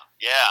 Yeah.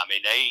 I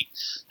mean,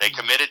 they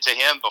committed to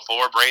him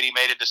before Brady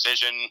made a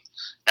decision.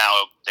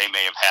 Now, they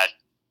may have had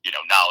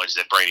knowledge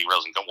that Brady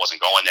wasn't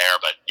going there,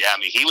 but yeah, I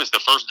mean, he was the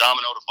first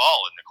domino to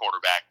fall in the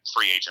quarterback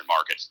free agent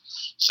market.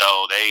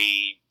 So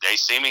they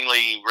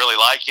seemingly really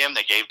like him.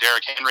 They gave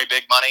Derrick Henry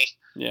big money.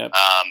 Yeah.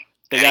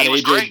 He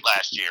was great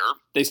last year.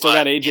 They still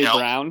got AJ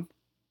Brown.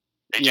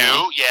 They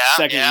do, yeah.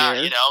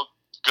 Second year.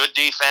 Good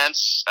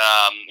defense.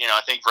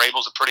 I think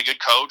Vrabel's a pretty good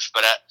coach,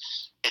 but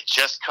it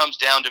just comes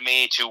down to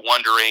me to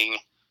wondering,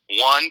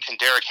 one, can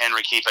Derrick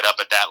Henry keep it up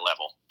at that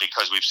level?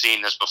 Because we've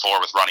seen this before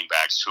with running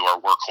backs who are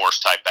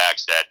workhorse-type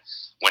backs that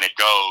when it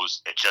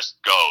goes, it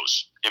just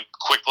goes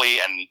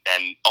quickly and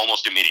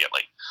almost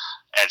immediately.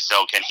 And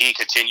so can he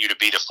continue to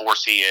be the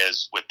force he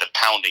is with the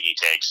pounding he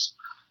takes?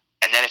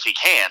 And then if he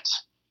can't,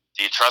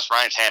 do you trust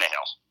Ryan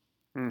Tannehill?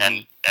 Mm-hmm.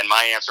 And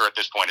my answer at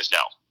this point is no.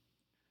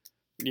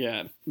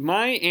 Yeah,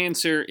 my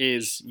answer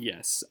is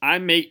yes.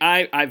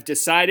 I've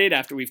decided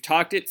after we've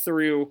talked it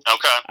through.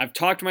 Okay. I've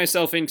talked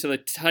myself into the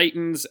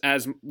Titans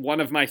as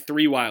one of my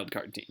 3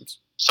 wildcard teams.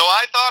 So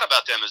I thought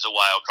about them as a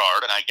wild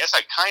card, and I guess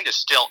I kind of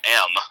still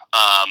am.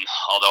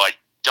 Although I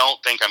don't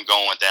think I'm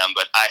going with them,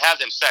 but I have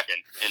them second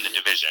in the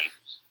division.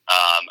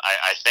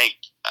 I think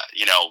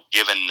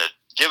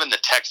given the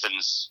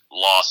Texans'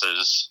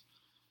 losses,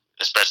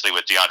 especially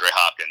with DeAndre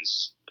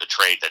Hopkins, a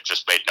trade that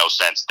just made no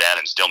sense then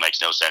and still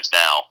makes no sense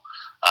now.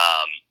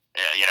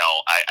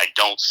 I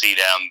don't see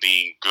them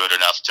being good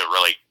enough to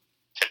really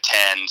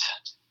contend,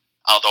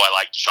 although I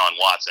like Deshaun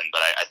Watson, but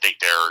I think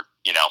they're,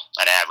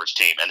 an average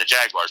team. And the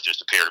Jaguars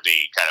just appear to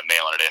be kind of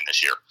mailing it in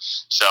this year.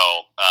 So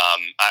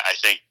I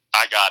think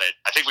I got it.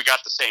 I think we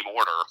got the same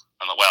order.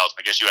 Well,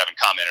 I guess you haven't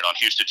commented on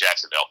Houston,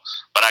 Jacksonville.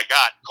 But I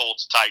got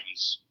Colts,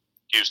 Titans,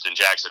 Houston,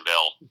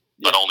 Jacksonville,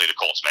 but only the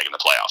Colts making the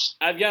playoffs.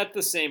 I've got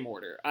the same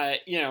order. Okay.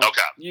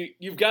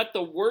 You've got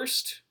the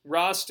worst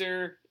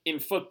roster in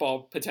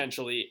football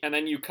potentially, and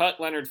then you cut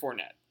Leonard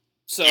Fournette.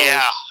 So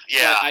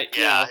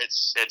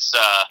it's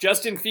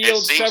Justin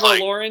Fields, Trevor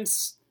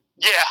Lawrence.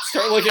 Yeah,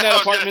 start looking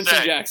at apartments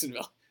in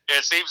Jacksonville.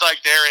 It seems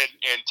like they're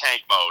in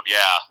tank mode. Yeah.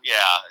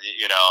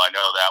 I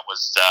know that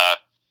was.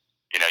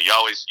 You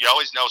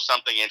always know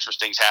something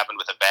interesting's happened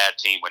with a bad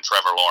team when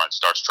Trevor Lawrence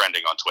starts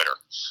trending on Twitter,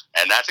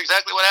 and that's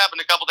exactly what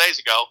happened a couple days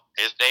ago.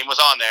 His name was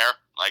on there.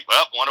 Like,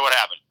 well, wonder what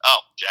happened. Oh,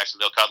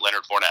 Jacksonville cut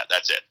Leonard Fournette.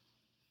 That's it.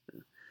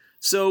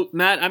 So,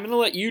 Matt, I'm going to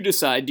let you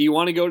decide. Do you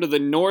want to go to the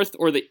North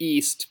or the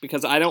East?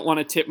 Because I don't want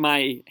to tip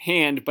my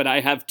hand, but I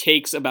have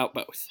takes about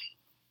both.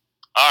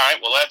 All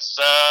right, well let's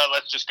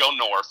just go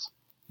north.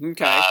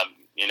 Okay.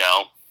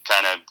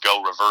 Kind of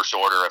go reverse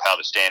order of how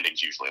the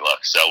standings usually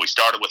look. So we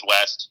started with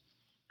West,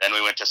 then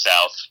we went to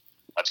South.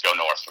 Let's go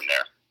north from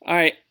there. All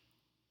right.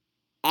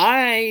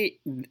 I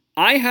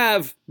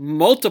have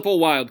multiple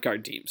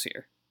wildcard teams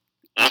here.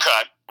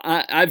 Okay.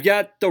 I've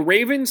got the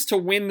Ravens to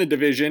win the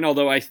division,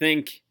 although I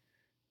think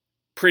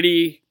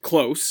pretty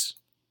close.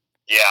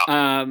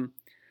 Yeah.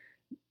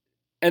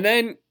 And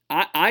then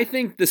I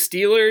think the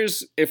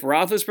Steelers, if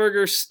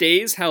Roethlisberger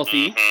stays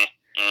healthy,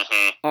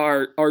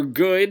 are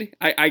good.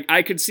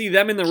 I could see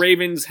them and the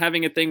Ravens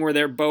having a thing where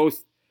they're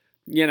both,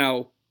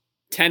 10-5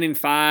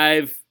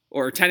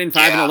 or 10-5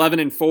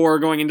 and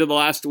 11-4 going into the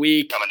last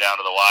week. Coming down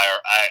to the wire.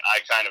 I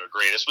kind of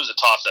agree. This was a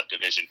toss-up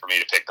division for me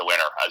to pick the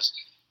winner.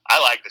 I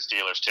like the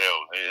Steelers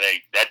too.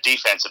 That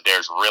defense of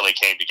theirs really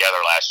came together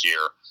last year,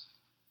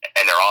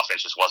 and their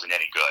offense just wasn't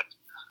any good.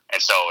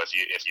 And so if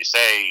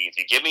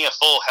you give me a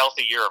full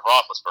healthy year of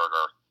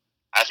Roethlisberger,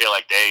 I feel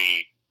like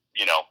they,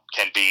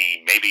 can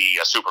be maybe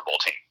a Super Bowl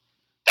team.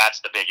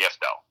 That's the big if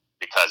though,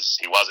 because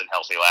he wasn't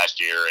healthy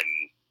last year,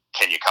 and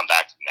can you come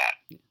back from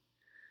that?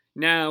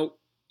 Now,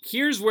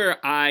 here's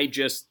where I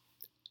just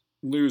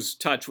lose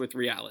touch with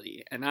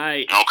reality, and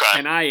I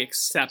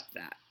accept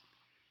that.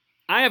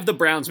 I have the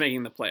Browns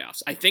making the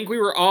playoffs. I think we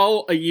were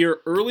all a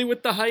year early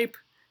with the hype,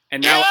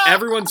 and now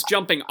everyone's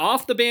jumping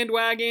off the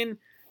bandwagon.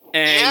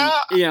 And,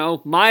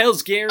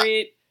 Myles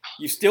Garrett,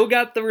 you still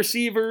got the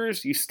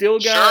receivers, you still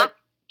got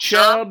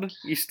Chubb,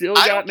 you still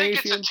got Mayfield. I don't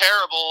think it's a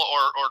terrible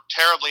or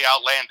terribly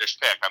outlandish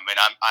pick. I mean,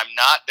 I'm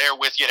not there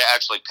with you to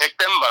actually pick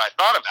them, but I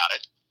thought about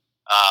it.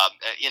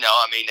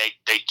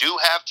 They do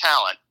have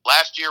talent.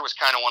 Last year was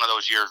kind of one of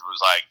those years where it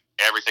was like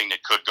everything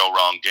that could go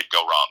wrong did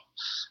go wrong.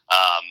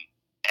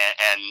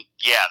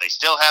 They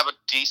still have a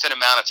decent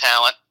amount of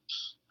talent.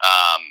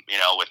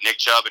 With Nick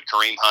Chubb and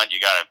Kareem Hunt, you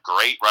got a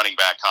great running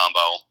back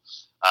combo.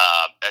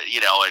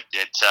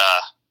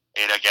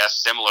 I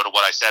guess similar to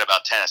what I said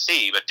about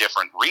Tennessee, but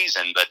different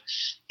reason. But,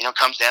 it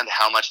comes down to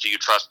how much do you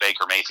trust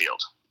Baker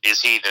Mayfield?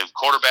 Is he the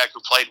quarterback who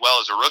played well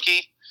as a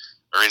rookie,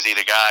 or is he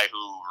the guy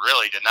who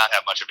really did not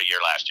have much of a year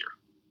last year?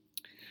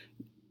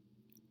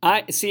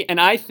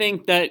 I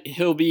think that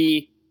he'll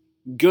be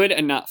good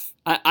enough.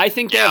 I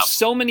think they have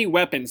so many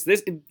weapons.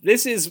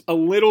 This is a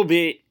little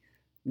bit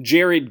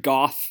Jared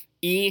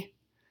Goff-y.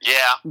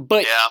 Yeah.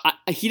 But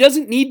he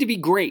doesn't need to be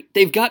great.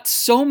 They've got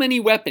so many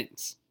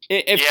weapons.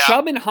 If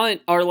Chubb and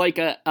Hunt are like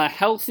a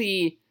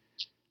healthy,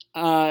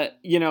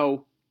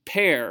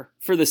 pair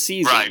for the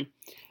season.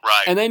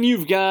 Right. And then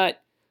you've got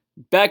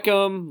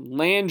Beckham,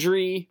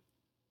 Landry,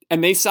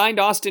 and they signed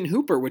Austin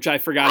Hooper, which I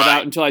forgot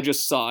about until I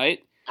just saw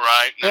it.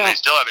 Right. And they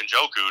still have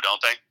Njoku,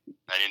 don't they?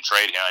 They didn't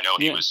trade him. I know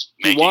he was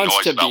making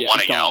noise about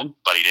wanting out,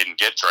 but he didn't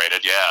get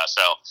traded. Yeah.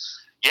 So,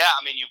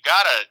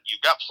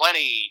 you've got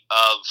plenty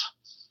of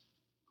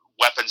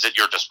weapons at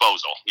your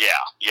disposal. Yeah,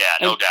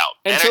 no doubt.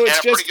 And so it's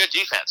a pretty good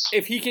defense.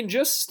 If he can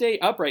just stay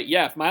upright,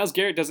 if Myles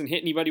Garrett doesn't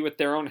hit anybody with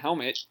their own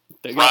helmet.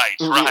 Right.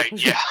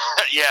 Yeah.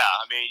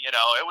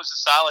 It was a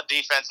solid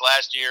defense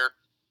last year.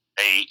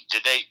 They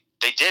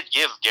did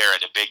give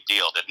Garrett a big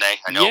deal, didn't they?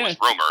 I know it was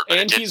rumored, but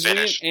it did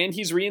finish. And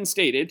he's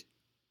reinstated.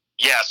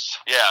 Yes.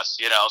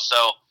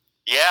 So,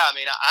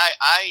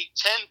 I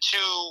tend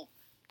to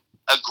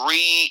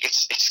agree.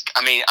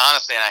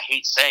 Honestly, and I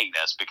hate saying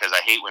this because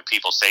I hate when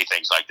people say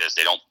things like this.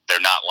 They're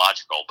not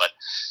logical. But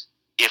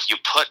if you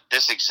put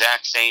this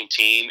exact same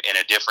team in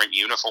a different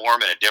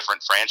uniform in a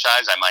different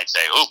franchise, I might say,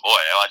 "Oh boy,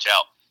 watch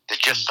out." There's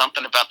just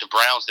something about the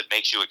Browns that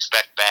makes you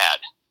expect bad.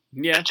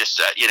 Yeah.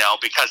 Just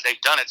because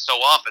they've done it so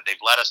often,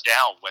 they've let us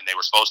down when they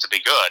were supposed to be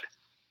good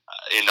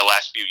in the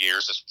last few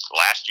years.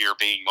 Last year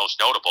being most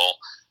notable.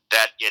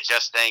 That you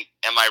just think,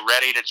 "Am I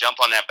ready to jump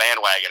on that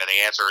bandwagon?" And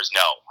the answer is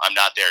no. I'm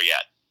not there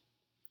yet.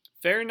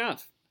 Fair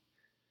enough.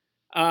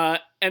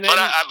 But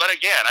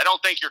again, I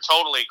don't think you're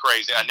totally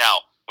crazy. Now,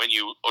 when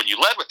you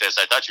led with this,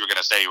 I thought you were going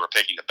to say you were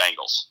picking the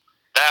Bengals.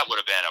 That would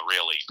have been a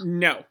really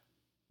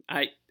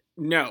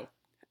no.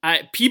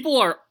 People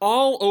are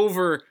all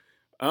over.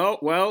 Oh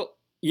well,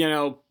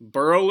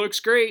 Burrow looks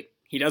great.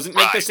 He doesn't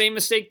make the same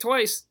mistake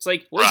twice. It's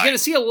like, he's going to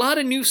see a lot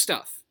of new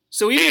stuff.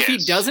 So even if he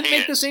doesn't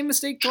make the same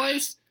mistake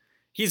twice,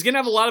 he's going to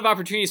have a lot of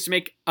opportunities to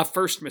make a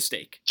first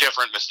mistake.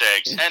 Different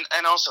mistakes.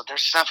 And also, they're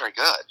just not very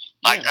good.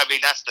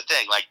 That's the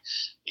thing.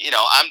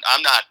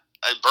 I'm not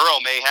 – Burrow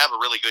may have a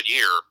really good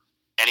year,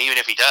 and even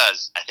if he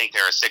does, I think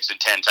they're a 6-10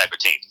 type of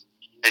team.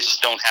 They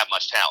just don't have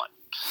much talent.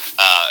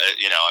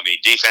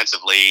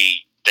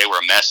 Defensively, they were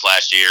a mess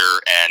last year,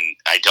 and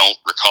I don't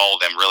recall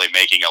them really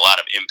making a lot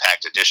of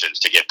impact additions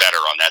to get better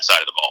on that side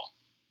of the ball.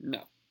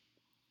 No.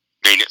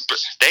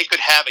 They could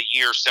have a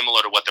year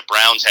similar to what the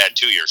Browns had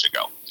 2 years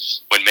ago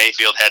when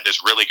Mayfield had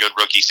this really good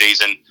rookie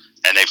season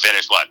and they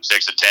finished, 6-10,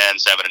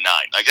 7-9.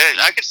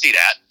 I could see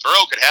that.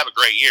 Burrow could have a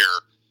great year.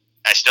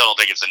 I still don't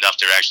think it's enough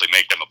to actually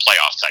make them a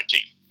playoff type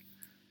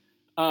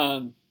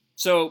team.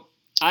 So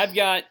I've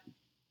got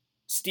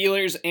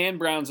Steelers and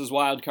Browns as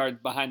wild cards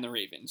behind the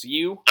Ravens.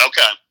 You?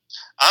 Okay.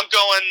 I'm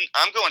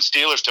going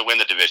Steelers to win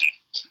the division.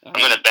 I'm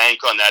going to bank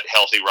on that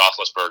healthy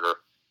Roethlisberger.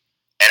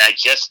 And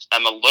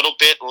I'm a little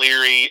bit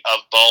leery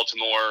of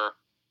Baltimore.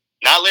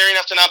 Not leery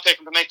enough to not pick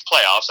them to make the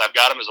playoffs. I've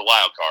got them as a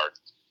wild card.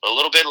 But a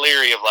little bit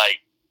leery of, like,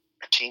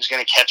 our team's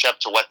going to catch up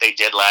to what they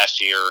did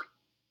last year,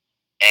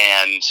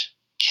 and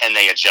can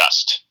they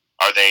adjust?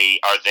 Are they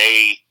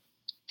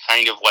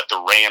kind of what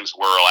the Rams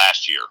were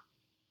last year?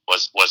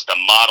 Was the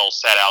model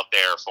set out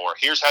there for,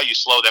 here's how you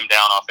slow them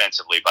down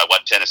offensively by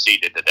what Tennessee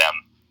did to them,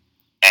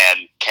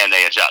 and can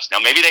they adjust? Now,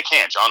 maybe they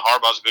can. John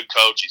Harbaugh's a good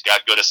coach. He's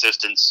got good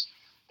assistants.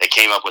 They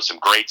came up with some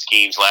great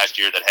schemes last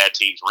year that had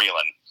teams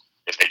reeling.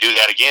 If they do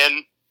that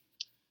again,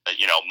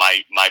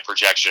 my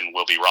projection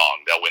will be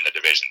wrong. They'll win the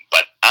division.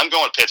 But I'm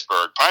going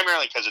Pittsburgh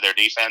primarily because of their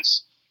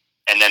defense,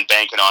 and then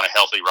banking on a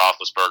healthy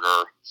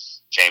Roethlisberger,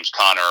 James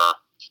Conner,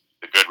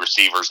 the good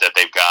receivers that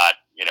they've got.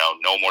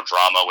 No more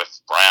drama with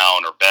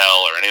Brown or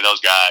Bell or any of those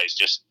guys.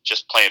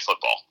 Just playing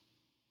football.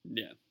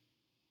 Yeah.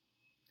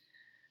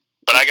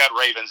 But I got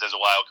Ravens as a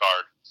wild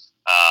card,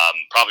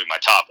 probably my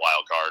top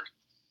wild card.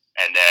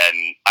 And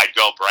then I'd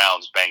go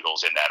Browns,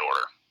 Bengals in that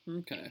order.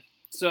 Okay.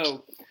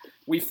 So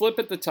we flip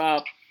at the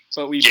top,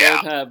 but we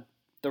both have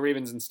the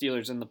Ravens and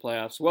Steelers in the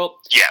playoffs. Well,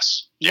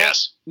 yes.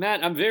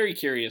 Matt, I'm very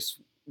curious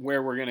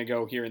where we're going to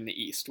go here in the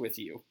East with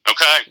you.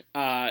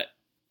 Okay.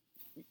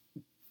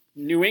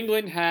 New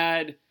England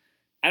had,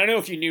 I don't know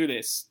if you knew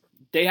this,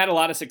 they had a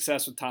lot of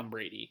success with Tom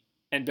Brady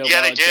and Bill Belichick.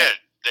 Yeah, they did.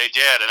 They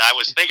did, and I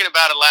was thinking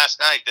about it last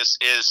night.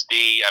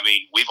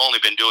 We've only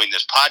been doing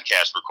this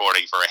podcast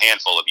recording for a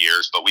handful of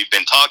years, but we've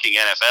been talking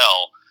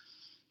NFL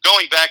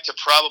going back to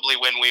probably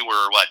when we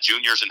were,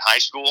 juniors in high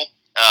school.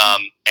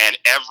 And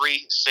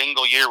every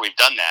single year we've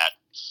done that,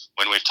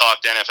 when we've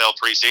talked NFL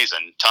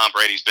preseason, Tom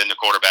Brady's been the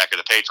quarterback of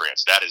the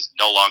Patriots. That is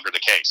no longer the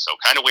case, so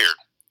kind of weird.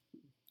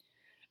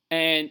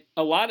 And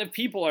a lot of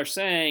people are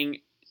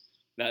saying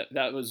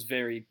that was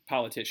very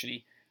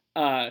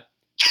politician-y.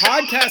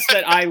 Podcasts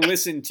that I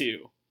listened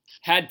to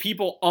had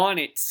people on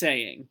it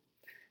saying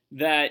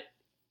that,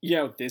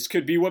 this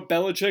could be what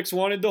Belichick's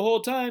wanted the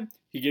whole time.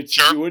 He gets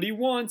to do what he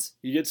wants.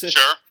 He gets to...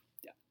 Sure.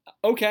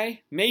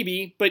 Okay,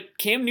 maybe, but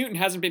Cam Newton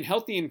hasn't been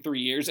healthy in 3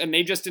 years, and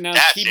they just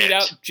announced he beat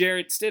out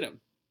Jarrett Stidham.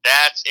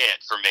 That's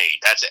it for me.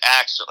 That's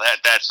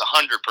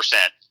 100%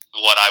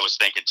 what I was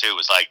thinking too.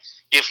 Is like,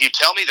 if you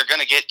tell me they're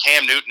going to get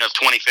Cam Newton of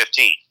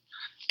 2015,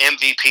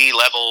 MVP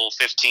level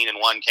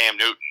 15-1 Cam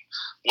Newton,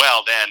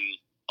 well then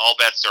all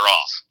bets are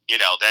off. Then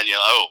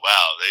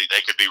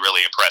they could be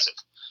really impressive.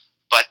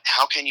 But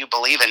how can you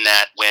believe in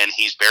that when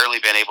he's barely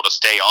been able to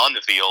stay on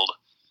the field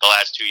the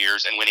last 2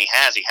 years, and when he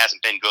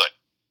hasn't been good?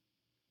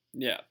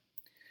 Yeah.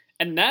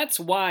 And that's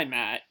why,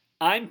 Matt,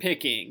 I'm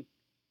picking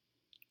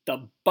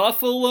the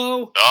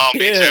Buffalo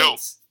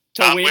Bills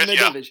to win the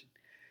division.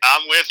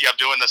 I'm with you. I'm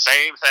doing the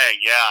same thing.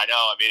 Yeah, I know.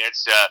 I mean,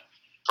 it's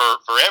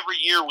for every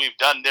year we've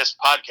done this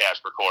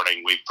podcast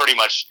recording, we've pretty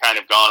much kind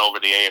of gone over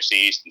the AFC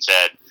East and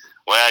said,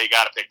 well, you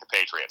got to pick the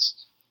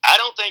Patriots. I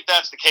don't think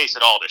that's the case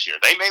at all this year.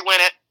 They may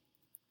win it,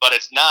 but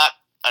it's not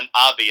an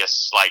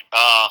obvious,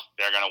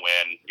 they're going to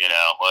win,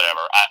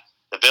 whatever.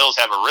 The Bills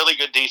have a really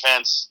good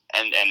defense,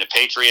 and the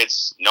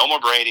Patriots, no more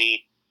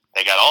Brady.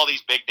 They got all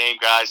these big-name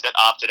guys that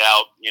opted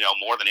out,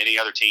 more than any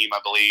other team, I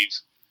believe.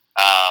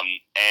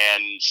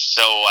 And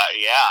so,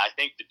 I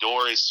think the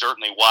door is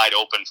certainly wide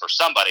open for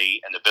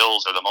somebody, and the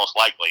Bills are the most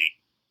likely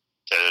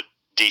to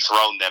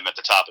dethrone them at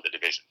the top of the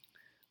division.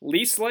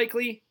 Least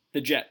likely,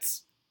 the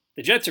Jets.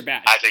 The Jets are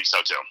bad. I think so,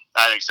 too.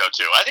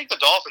 I think the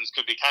Dolphins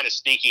could be kind of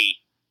sneaky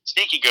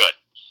good.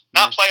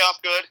 Not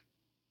playoff good,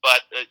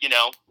 but,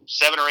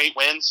 7 or 8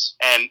 wins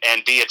and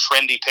be a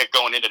trendy pick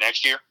going into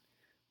next year.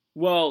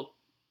 Well,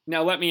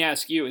 now let me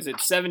ask you, is it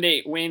 7 to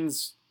 8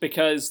 wins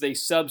because they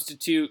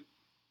substitute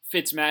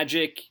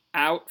Fitzmagic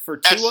out for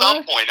Tua? At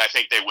some point, I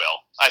think they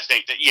will. I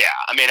think that,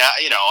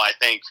 I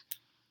think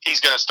he's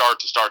going to start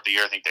the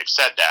year. I think they've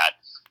said that.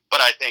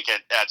 But I think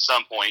at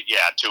some point,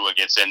 Tua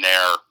gets in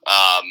there,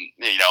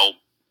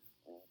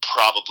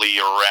 probably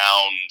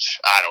around,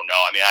 I don't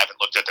know. I mean, I haven't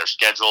looked at their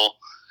schedule,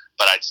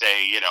 but I'd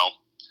say,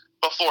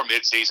 before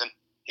midseason,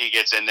 he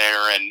gets in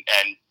there and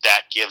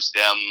that gives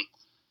them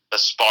the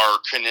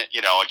spark. And,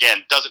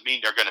 again, doesn't mean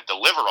they're going to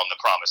deliver on the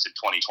promise in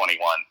 2021.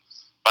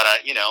 But,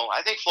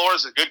 I think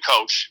Flores is a good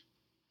coach.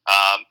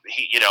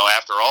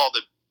 After all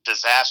the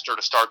disaster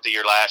to start the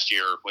year last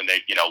year when they,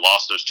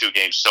 lost those 2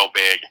 games so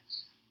big,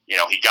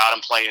 he got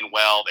them playing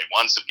well. They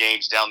won some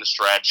games down the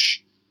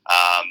stretch.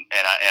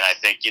 And I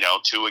think,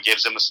 Tua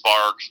gives them a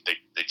spark.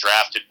 They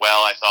drafted well,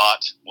 I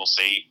thought. We'll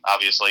see,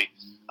 obviously.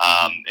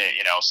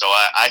 So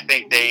I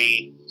think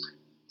they,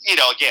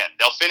 again,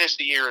 they'll finish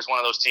the year as one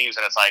of those teams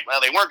that it's like,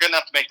 well, they weren't good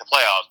enough to make the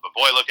playoffs, but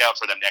boy, look out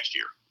for them next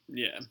year.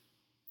 Yeah.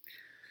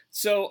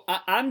 So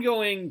I'm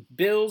going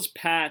Bills,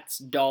 Pats,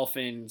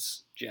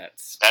 Dolphins,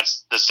 Jets.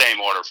 That's the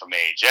same order for me.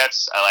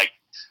 Jets, I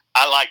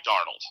like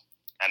Darnold.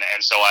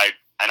 And so I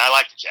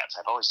like the Jets.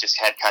 I've always just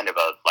had kind of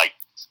a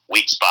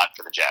weak spot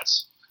for the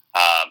Jets.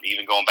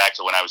 Even going back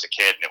to when I was a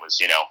kid and it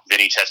was,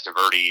 Vinny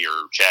Testaverde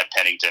or Chad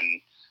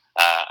Pennington,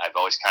 I've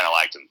always kind of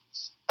liked them.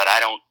 But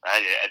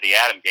the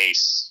Adam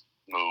Gase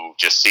move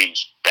just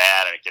seems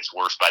bad, and it gets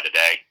worse by the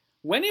day.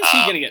 When is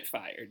he going to get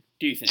fired,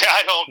 do you think?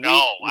 I don't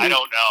know. I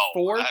don't know.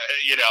 4?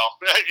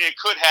 It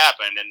could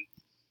happen,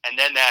 and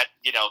then that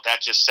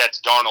just sets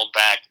Darnold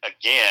back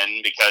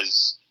again,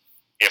 because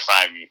if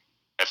my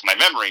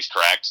memory's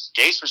correct,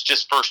 Gase was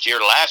just first year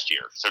last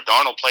year. So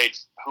Darnold played.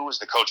 Who was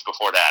the coach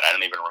before that? I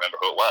don't even remember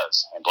who it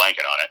was. I'm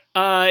blanking on it.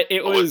 He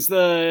was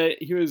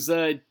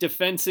the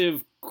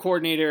defensive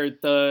coordinator,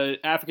 the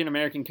African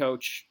American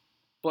coach.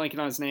 Blanking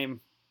on his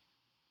name.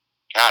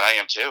 God, I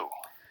am too.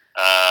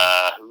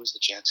 Who was the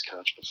Jets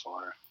coach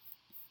before?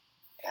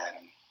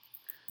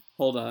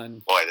 Hold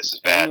on. Boy, this is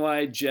bad.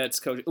 NY Jets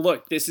coach.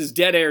 Look, this is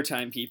dead air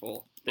time,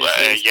 people.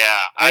 I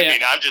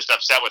mean, I'm just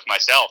upset with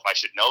myself. I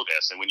should know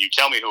this. And when you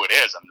tell me who it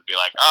is, I'm going to be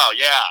like, oh,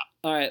 yeah.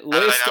 All right,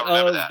 list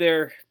of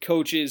their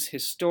coaches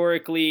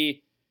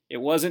historically. It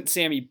wasn't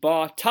Sammy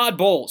Baugh. Todd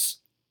Bowles.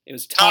 It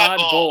was Todd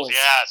Bowles.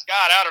 Yes.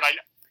 God, how did I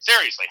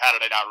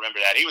not remember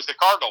that? He was the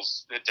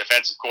Cardinals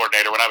defensive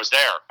coordinator when I was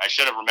there. I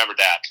should have remembered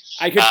that.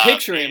 I could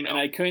picture him, and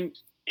I couldn't.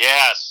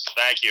 Yes,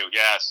 thank you.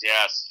 Yes.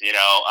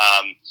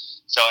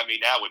 So, I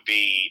mean, that would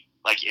be,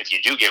 like, if you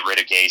do get rid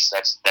of Gase,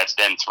 that's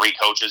then 3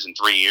 coaches in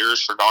 3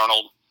 years for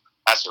Darnold.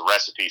 That's a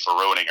recipe for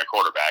ruining a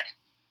quarterback.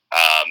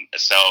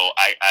 So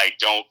I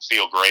don't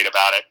feel great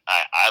about it.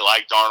 I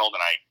like Darnold,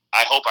 and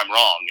I hope I'm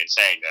wrong in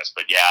saying this,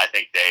 but yeah, I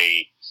think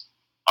they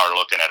are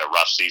looking at a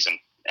rough season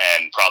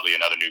and probably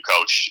another new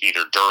coach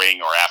either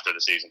during or after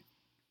the season.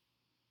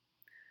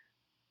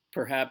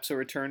 Perhaps a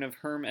return of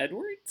Herm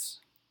Edwards?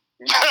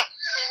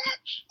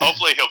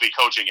 Hopefully he'll be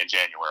coaching in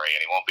January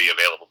and he won't be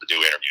available to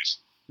do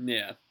interviews.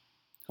 Yeah,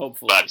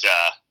 hopefully. But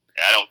I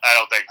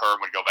don't think Herm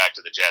would go back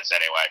to the Jets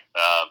anyway.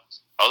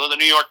 Although the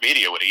New York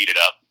media would eat it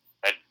up.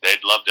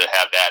 They'd love to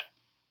have that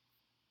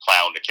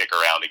clown to kick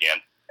around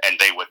again, and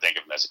they would think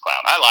of him as a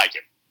clown. I like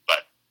him,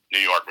 but New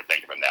York would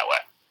think of him that way.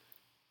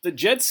 The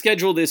Jets'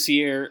 schedule this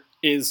year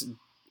is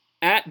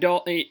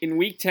in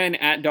Week 10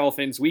 at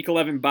Dolphins, Week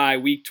 11 bye,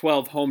 Week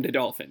 12 home to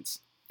Dolphins.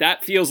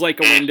 That feels like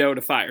a window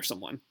to fire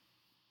someone.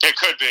 It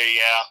could be,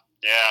 yeah.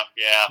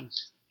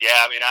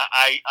 I mean,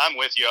 I'm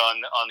with you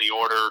on the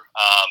order,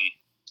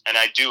 and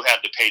I do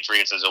have the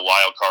Patriots as a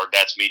wild card.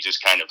 That's me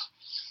just kind of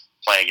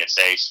playing it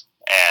safe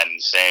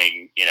and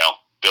saying,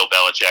 Bill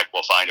Belichick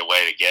will find a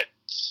way to get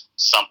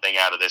something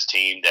out of this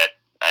team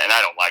and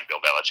I don't like Bill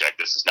Belichick.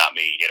 This is not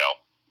me,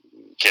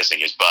 kissing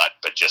his butt,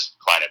 but just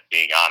kind of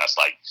being honest.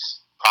 Like,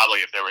 probably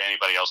if there were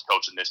anybody else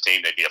coaching this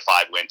team, they'd be a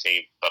 5-win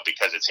team, but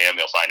because it's him,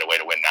 he'll find a way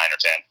to win 9 or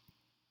 10.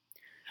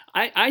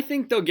 I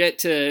think they'll get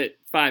to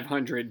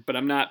 500, but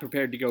I'm not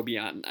prepared to go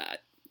beyond that.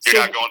 You're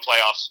not going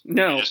playoffs?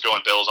 No. You're just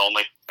going Bills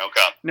only?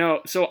 Okay.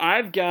 No, so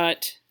I've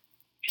got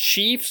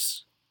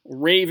Chiefs,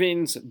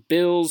 Ravens,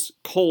 Bills,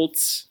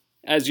 Colts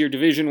as your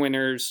division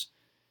winners.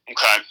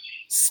 Okay.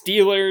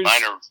 Steelers,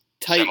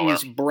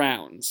 Titans, similar.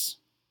 Browns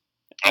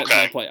as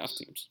okay. my playoff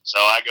teams. So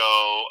I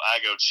go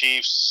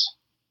Chiefs.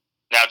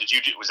 Now,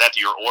 was that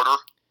your order?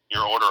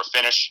 Your order of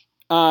finish?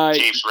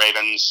 Chiefs,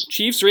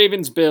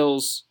 Ravens,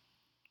 Bills,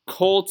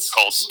 Colts,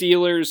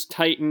 Steelers,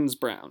 Titans,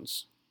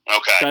 Browns.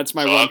 Okay. That's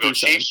my so 1 I'll through go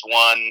 7. Chiefs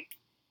 1.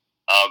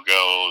 I'll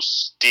go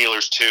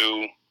Steelers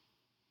 2.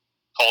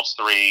 Colts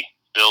 3.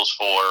 Bills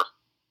 4.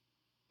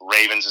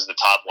 Ravens is the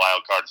top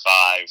wild card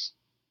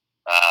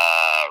 5.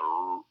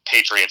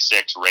 Patriots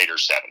 6.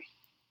 Raiders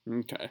 7.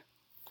 Okay.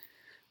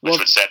 Which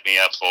would set me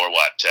up for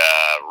what?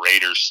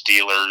 Raiders,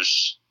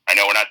 Steelers. I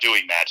know we're not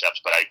doing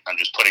matchups, but I'm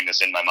just putting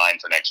this in my mind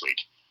for next week.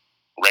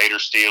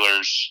 Raiders,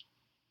 Steelers,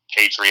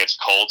 Patriots,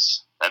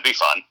 Colts. That'd be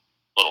fun.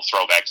 Little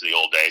throwback to the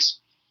old days.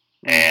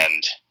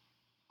 And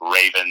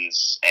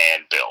Ravens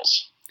and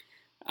Bills.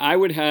 I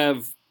would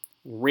have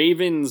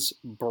Ravens,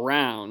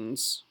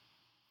 Browns.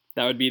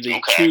 That would be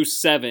the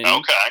 2-7.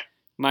 Okay.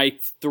 My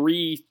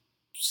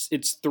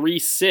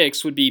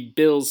 3-6 would be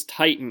Bills,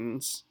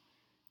 Titans.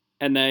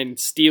 And then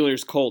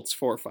Steelers, Colts,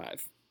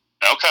 4-5.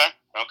 Okay.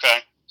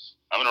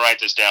 I'm going to write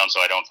this down so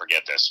I don't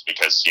forget this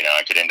because,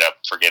 I could end up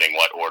forgetting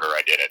what order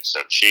I did it.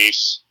 So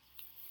Chiefs,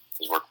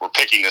 we're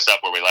picking this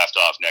up where we left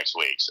off next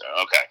week. So,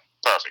 okay,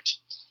 perfect.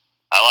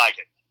 I like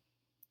it.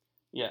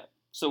 Yeah.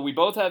 So we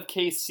both have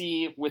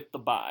KC with the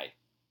bye,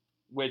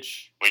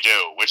 which... We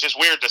do, which is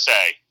weird to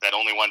say that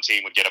only one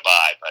team would get a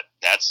bye, but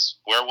that's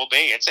where we'll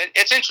be. It's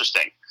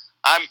interesting.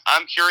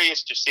 I'm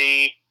curious to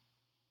see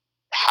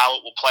how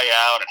it will play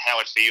out and how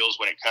it feels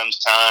when it comes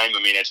time.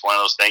 I mean, it's one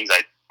of those things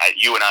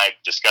you and I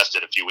discussed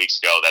it a few weeks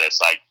ago that it's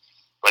like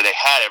where they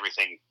had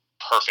everything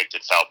perfect,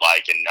 it felt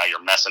like, and now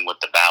you're messing with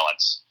the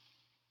balance.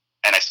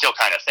 And I still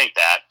kind of think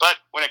that. But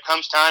when it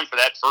comes time for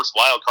that first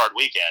wild card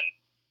weekend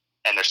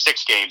and there's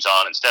 6 games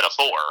on instead of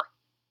 4,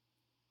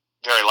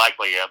 very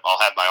likely I'll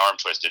have my arm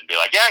twisted and be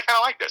like, yeah, I kind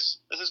of like this.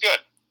 This is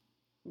good.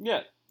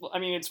 Yeah. Well, I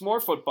mean, it's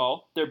more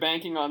football. They're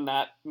banking on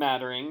that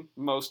mattering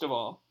most of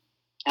all.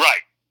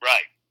 Right.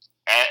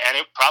 And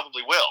it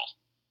probably will.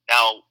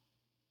 Now,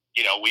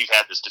 we've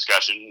had this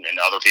discussion, and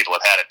other people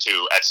have had it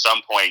too. At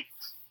some point,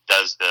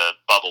 does the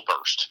bubble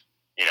burst?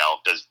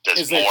 Does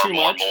more?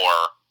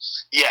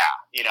 Yeah.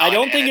 I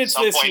don't think it's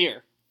this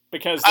year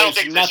because I don't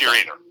think it's this year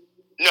either.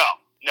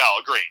 No,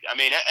 agreed. I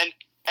mean,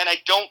 and I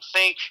don't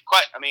think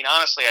quite. I mean,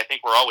 honestly, I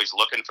think we're always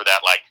looking for that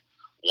like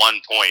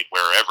one point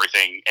where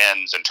everything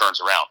ends and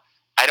turns around.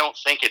 I don't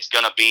think it's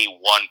going to be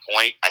one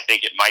point. I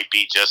think it might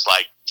be just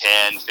like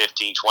 10,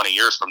 15, 20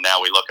 years from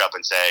now, we look up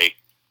and say,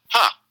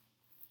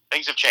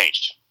 things have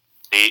changed.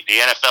 The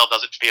NFL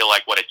doesn't feel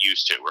like what it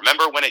used to.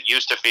 Remember when it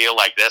used to feel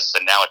like this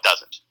and now it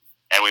doesn't?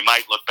 And we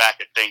might look back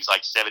at things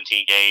like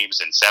 17 games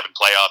and 7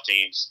 playoff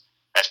teams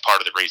as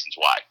part of the reasons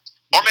why.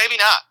 Or maybe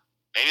not.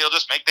 Maybe it'll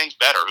just make things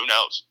better. Who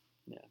knows?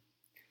 Yeah.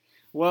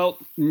 Well,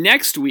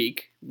 next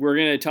week, we're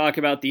going to talk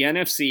about the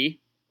NFC.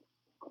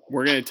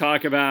 We're going to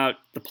talk about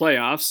the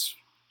playoffs.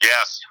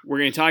 Yes. We're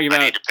going to talk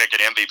about... I need to pick an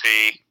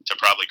MVP to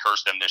probably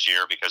curse them this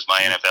year because my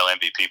NFL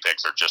MVP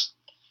picks are just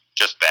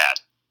bad.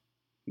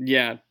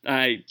 Yeah.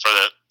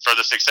 For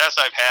the success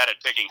I've had at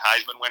picking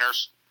Heisman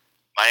winners,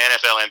 my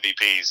NFL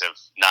MVPs have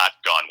not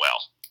gone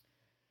well.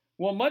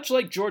 Well, much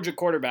like Georgia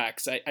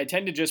quarterbacks, I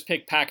tend to just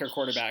pick Packer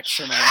quarterbacks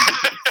for my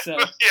MVP. So.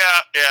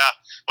 Yeah.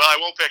 Well, I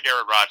won't pick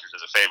Aaron Rodgers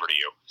as a favor to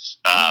you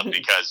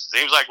because it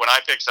seems like when I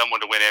pick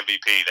someone to win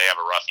MVP, they have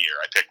a rough year.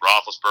 I picked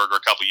Roethlisberger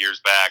a couple years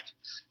back.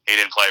 He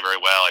didn't play very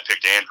well. I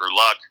picked Andrew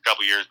Luck a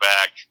couple years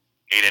back.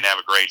 He didn't have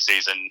a great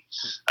season.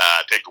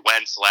 I picked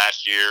Wentz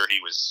last year. He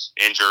was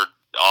injured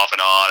off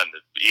and on, and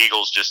the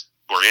Eagles just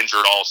were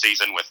injured all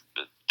season with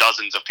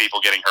dozens of people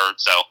getting hurt.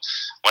 So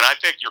when I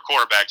pick your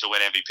quarterback to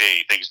win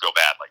MVP, things go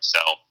badly. So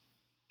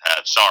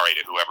sorry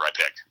to whoever I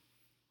picked.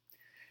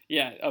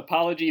 Yeah,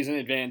 apologies in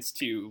advance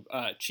to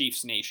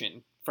Chiefs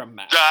Nation from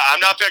Matt. I'm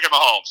not picking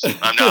Mahomes.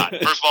 I'm not.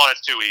 First of all,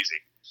 that's too easy.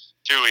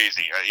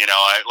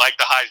 I like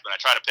the Heisman. I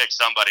try to pick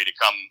somebody to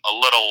come a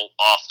little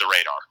off the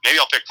radar. Maybe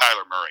I'll pick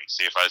Kyler Murray,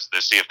 see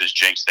if this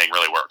jinx thing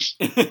really works.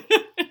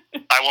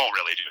 I won't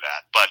really do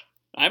that, but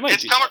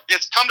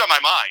it's come to my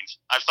mind.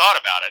 I've thought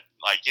about it.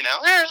 Like,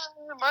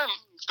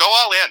 go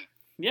all in.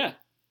 Yeah.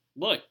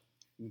 Look,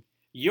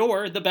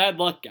 you're the bad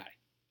luck guy.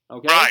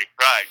 Okay. Right.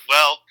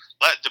 Well,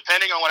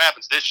 depending on what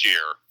happens this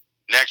year,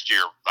 next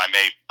year I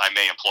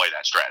may employ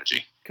that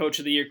strategy. Coach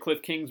of the Year,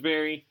 Cliff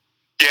Kingsbury.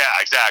 Yeah,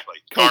 exactly.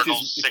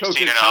 Cardinals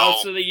 16-0.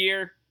 House of the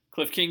Year,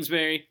 Cliff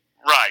Kingsbury.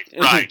 Right,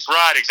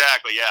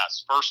 exactly,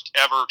 yes. First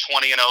ever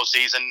 20-0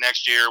 season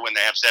next year when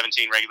they have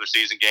 17 regular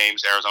season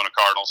games, Arizona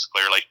Cardinals,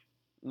 clearly.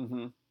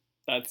 Mm-hmm.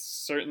 That's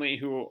certainly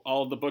who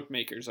all of the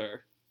bookmakers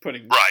are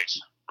putting.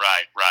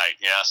 Right,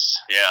 yes.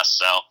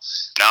 So,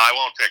 no, I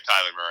won't pick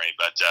Kyler Murray,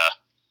 but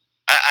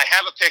I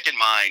have a pick in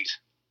mind.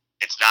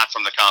 It's not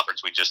from the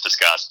conference we just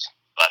discussed,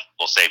 but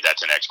we'll save that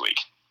to next week.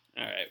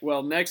 All right.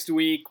 Well, next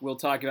week we'll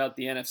talk about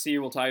the NFC.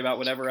 We'll talk about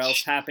whatever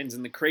else happens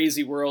in the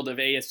crazy world of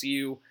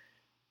ASU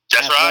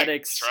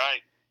athletics. That's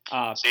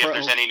right. See if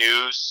there's any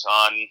news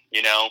on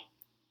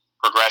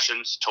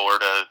progressions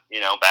toward a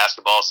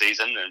basketball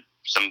season. And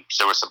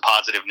there was some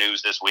positive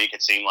news this week.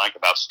 It seemed like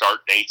about start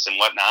dates and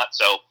whatnot.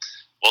 So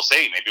we'll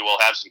see. Maybe we'll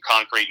have some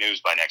concrete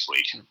news by next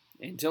week.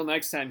 Until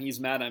next time, he's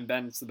Matt. I'm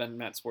Ben. It's the Ben and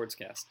Matt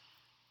Sportscast.